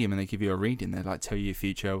to a medium and they give you a reading. They like tell you your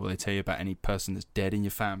future, or they tell you about any person that's dead in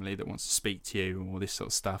your family that wants to speak to you, or all this sort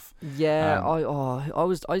of stuff. Yeah, I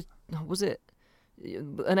was it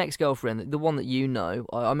an ex-girlfriend, the one that you know.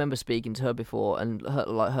 I remember speaking to her before, and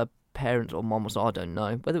her parents or mom was, I don't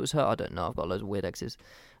know whether it was her. I don't know. I've got loads of weird exes.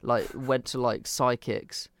 Like went to like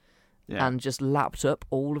psychics. Yeah. And just lapped up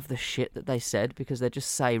all of the shit that they said because they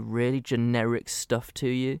just say really generic stuff to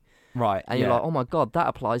you. Right. And you're like, oh my God, that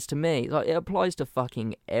applies to me. Like, it applies to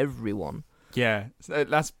fucking everyone. Yeah,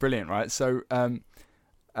 that's brilliant, right? So,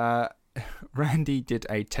 Randy did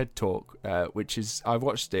a TED Talk, which is, I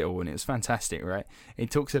watched it all and it was fantastic, right? He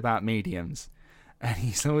talks about mediums and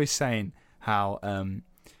he's always saying how,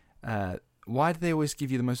 why do they always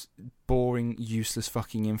give you the most boring, useless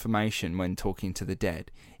fucking information when talking to the dead?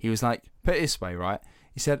 He was like, put it this way, right?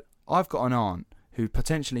 He said, I've got an aunt who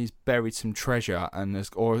potentially has buried some treasure and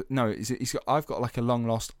I've got like a long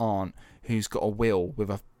lost aunt who's got a will with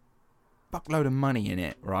a fuckload of money in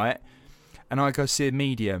it, right? And I go see a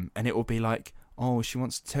medium and it will be like, oh, she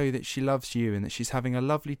wants to tell you that she loves you and that she's having a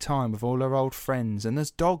lovely time with all her old friends and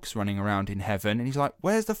there's dogs running around in heaven. And he's like,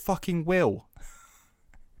 where's the fucking will?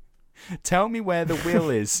 Tell me where the will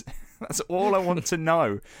is. That's all I want to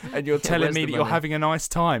know. And you're telling me that you're having a nice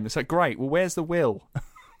time. It's like, great, well, where's the will?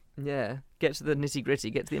 Yeah, get to the nitty-gritty,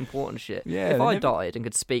 get to the important shit. Yeah, if I died and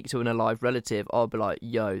could speak to an alive relative, I'd be like,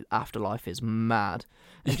 yo, afterlife is mad.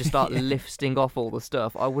 And just start listing off all the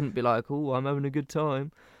stuff. I wouldn't be like, oh, I'm having a good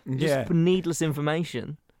time. Just needless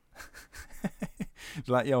information.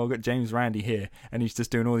 Like, yo, I've got James Randi here, and he's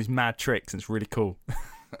just doing all these mad tricks, and it's really cool.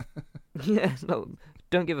 Yeah, no,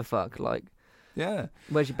 don't give a fuck. Like, yeah,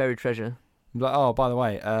 where's your buried treasure? Like, oh, by the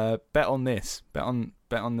way, bet on this. Bet on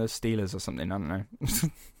the Steelers or something. I don't know.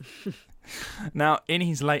 Now, in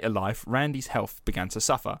his later life, Randy's health began to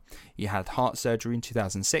suffer. He had heart surgery in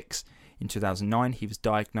 2006. In 2009, he was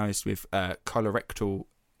diagnosed with colorectal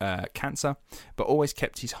cancer, but always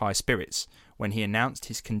kept his high spirits. When he announced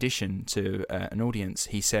his condition to an audience,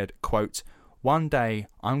 he said, quote, "One day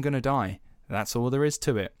I'm going to die. That's all there is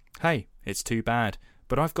to it. Hey, it's too bad,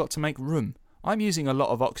 but I've got to make room. I'm using a lot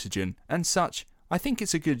of oxygen and such. I think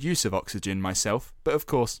it's a good use of oxygen myself, but of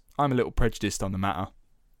course, I'm a little prejudiced on the matter."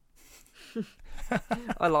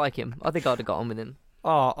 I like him. I think I'd have got on with him.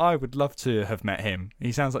 Oh, I would love to have met him.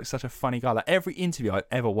 He sounds like such a funny guy. Like every interview I've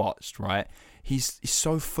ever watched, right? He's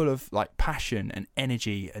so full of like passion and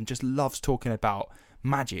energy and just loves talking about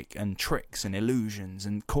magic and tricks and illusions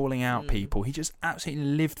and calling out people. He just absolutely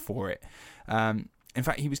lived for it. In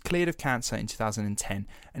fact, he was cleared of cancer in 2010,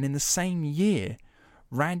 and in the same year,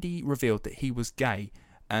 Randy revealed that he was gay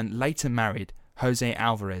and later married Jose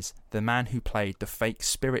Alvarez, the man who played the fake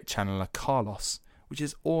spirit channeler Carlos, which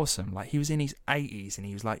is awesome. Like, he was in his 80s and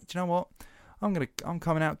he was like, do you know what? I'm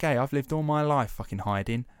coming out gay. I've lived all my life fucking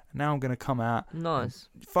hiding, and now I'm going to come out. Nice.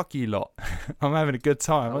 Fuck you lot. I'm having a good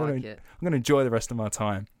time. I'm going to enjoy the rest of my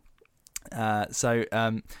time. So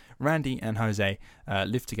Randy and Jose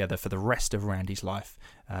lived together for the rest of Randy's life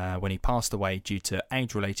when he passed away due to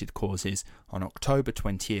age-related causes on October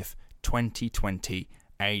 20th, 2020,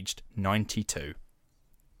 aged 92.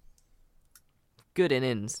 Good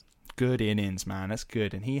innings. Good innings, man. That's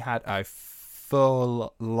good. And he had a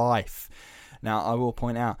full life. Now, I will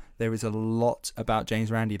point out there is a lot about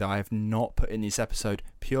James Randi that I have not put in this episode,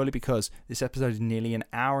 purely because this episode is nearly an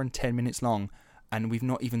hour and 10 minutes long, and we've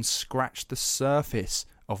not even scratched the surface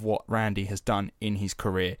of what Randi has done in his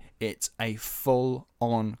career. It's a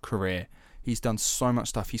full-on career. He's done so much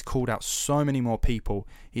stuff. He's called out so many more people.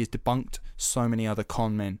 He has debunked so many other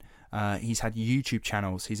con men. He's had YouTube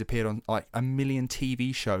channels. He's appeared on like a million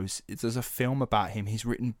TV shows. There's a film about him. He's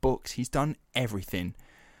written books. He's done everything.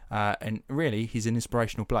 And really, he's an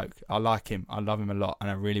inspirational bloke. I like him. I love him a lot. And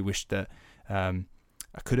I really wish that I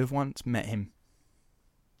could have once met him.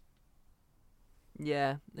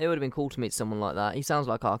 Yeah, it would have been cool to meet someone like that. He sounds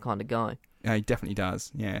like our kind of guy. Yeah, he definitely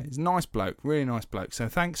does. Yeah, he's a nice bloke. Really nice bloke. So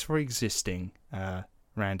thanks for existing,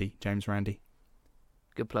 Randi. James Randi.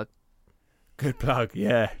 Good plug. Good plug,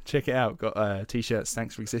 yeah. Check it out. Got t-shirts,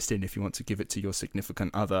 thanks for existing, if you want to give it to your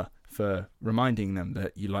significant other for reminding them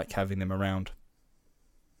that you like having them around.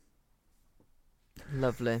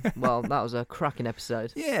 Lovely. Well, that was a cracking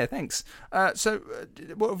episode. Yeah, thanks. So,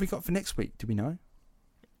 what have we got for next week? Do we know?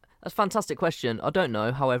 That's a fantastic question. I don't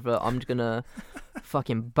know. However, I'm just going to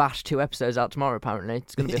fucking bash 2 episodes out tomorrow, apparently.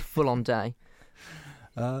 It's going to be a full-on day.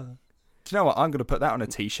 Do you know what? I'm going to put that on a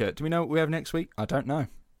t-shirt. Do we know what we have next week? I don't know.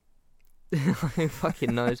 Who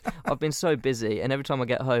fucking knows? I've been so busy, and every time I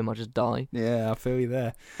get home, I just die. Yeah, I feel you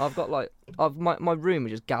there. I've got my room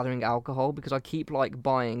is just gathering alcohol because I keep like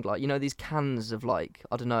buying like, you know, these cans of like,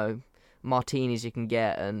 I don't know, martinis you can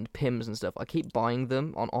get and Pimm's and stuff. I keep buying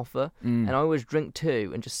them on offer, and I always drink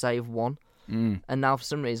 2 and just save 1. And now for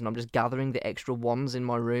some reason I'm just gathering the extra 1s in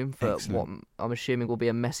my room for what I'm assuming will be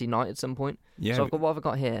a messy night at some point. Yeah. So what have I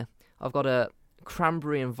got here? I've got a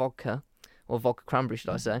cranberry and vodka, or vodka cranberry should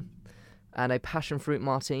I say, and a passion fruit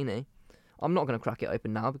martini. I'm not going to crack it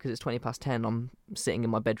open now because it's 10:20. I'm sitting in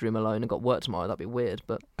my bedroom alone and got work tomorrow. That'd be weird.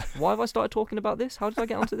 But why have I started talking about this? How did I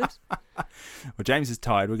get onto this? Well, James is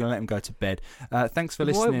tired. We're going to let him go to bed. Thanks for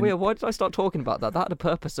listening. Why did I start talking about that? That had a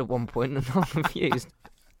purpose at one point, and I'm confused.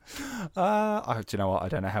 Do you know what? I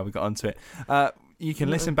don't know how we got onto it. You can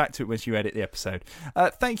listen back to it once you edit the episode.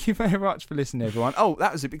 Thank you very much for listening, everyone. Oh,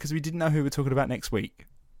 that was it, because we didn't know who we were talking about next week.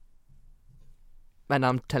 And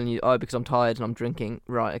I'm telling you, because I'm tired and I'm drinking.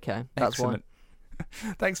 Right, okay. That's Excellent.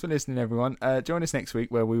 Why. Thanks for listening, everyone. Join us next week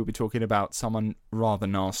where we will be talking about someone rather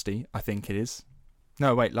nasty, I think it is.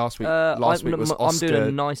 No, wait, last week was Oscar. I'm doing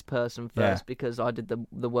a nice person first because I did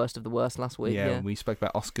the worst of the worst last week. Yeah, we spoke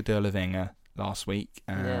about Oscar de la Venga last week,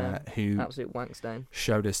 who absolute wankstain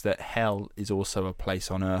showed us that hell is also a place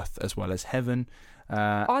on earth as well as heaven.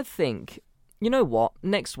 I think, you know what,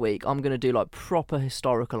 next week I'm going to do like proper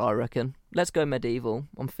historical, I reckon. Let's go medieval.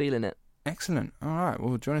 I'm feeling it. Excellent. All right,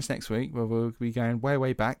 well, join us next week where we'll be going way,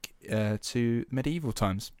 way back to medieval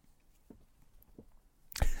times.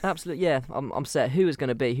 Absolutely, yeah. I'm set. Who is going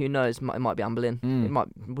to be? Who knows? It might be Anne Boleyn.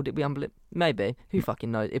 Would it be Anne Boleyn? Maybe. Who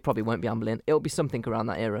fucking knows? It probably won't be Anne Boleyn. It'll be something around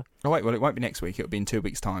that era. Oh wait, well, it won't be next week. It'll be in 2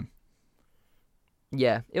 weeks' time.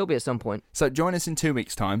 Yeah, it'll be at some point. So join us in 2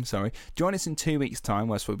 weeks' time. Join us in 2 weeks' time,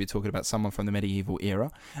 where we'll be talking about someone from the medieval era.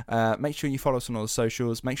 Make sure you follow us on all the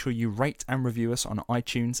socials. Make sure you rate and review us on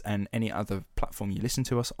iTunes and any other platform you listen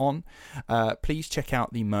to us on. Please check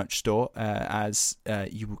out the merch store, as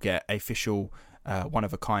you will get official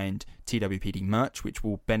one-of-a-kind TWPD merch, which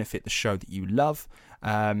will benefit the show that you love.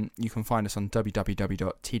 You can find us on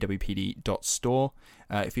www.twpd.store.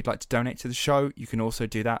 If you'd like to donate to the show, you can also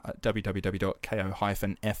do that at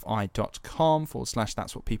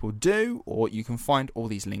www.ko-fi.com/that's what people do, or you can find all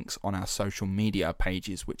these links on our social media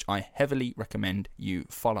pages, which I heavily recommend you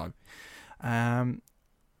follow. And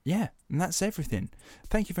that's everything.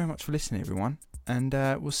 Thank you very much for listening, everyone, and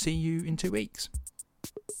we'll see you in 2 weeks.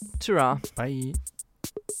 Ta-ra. Bye.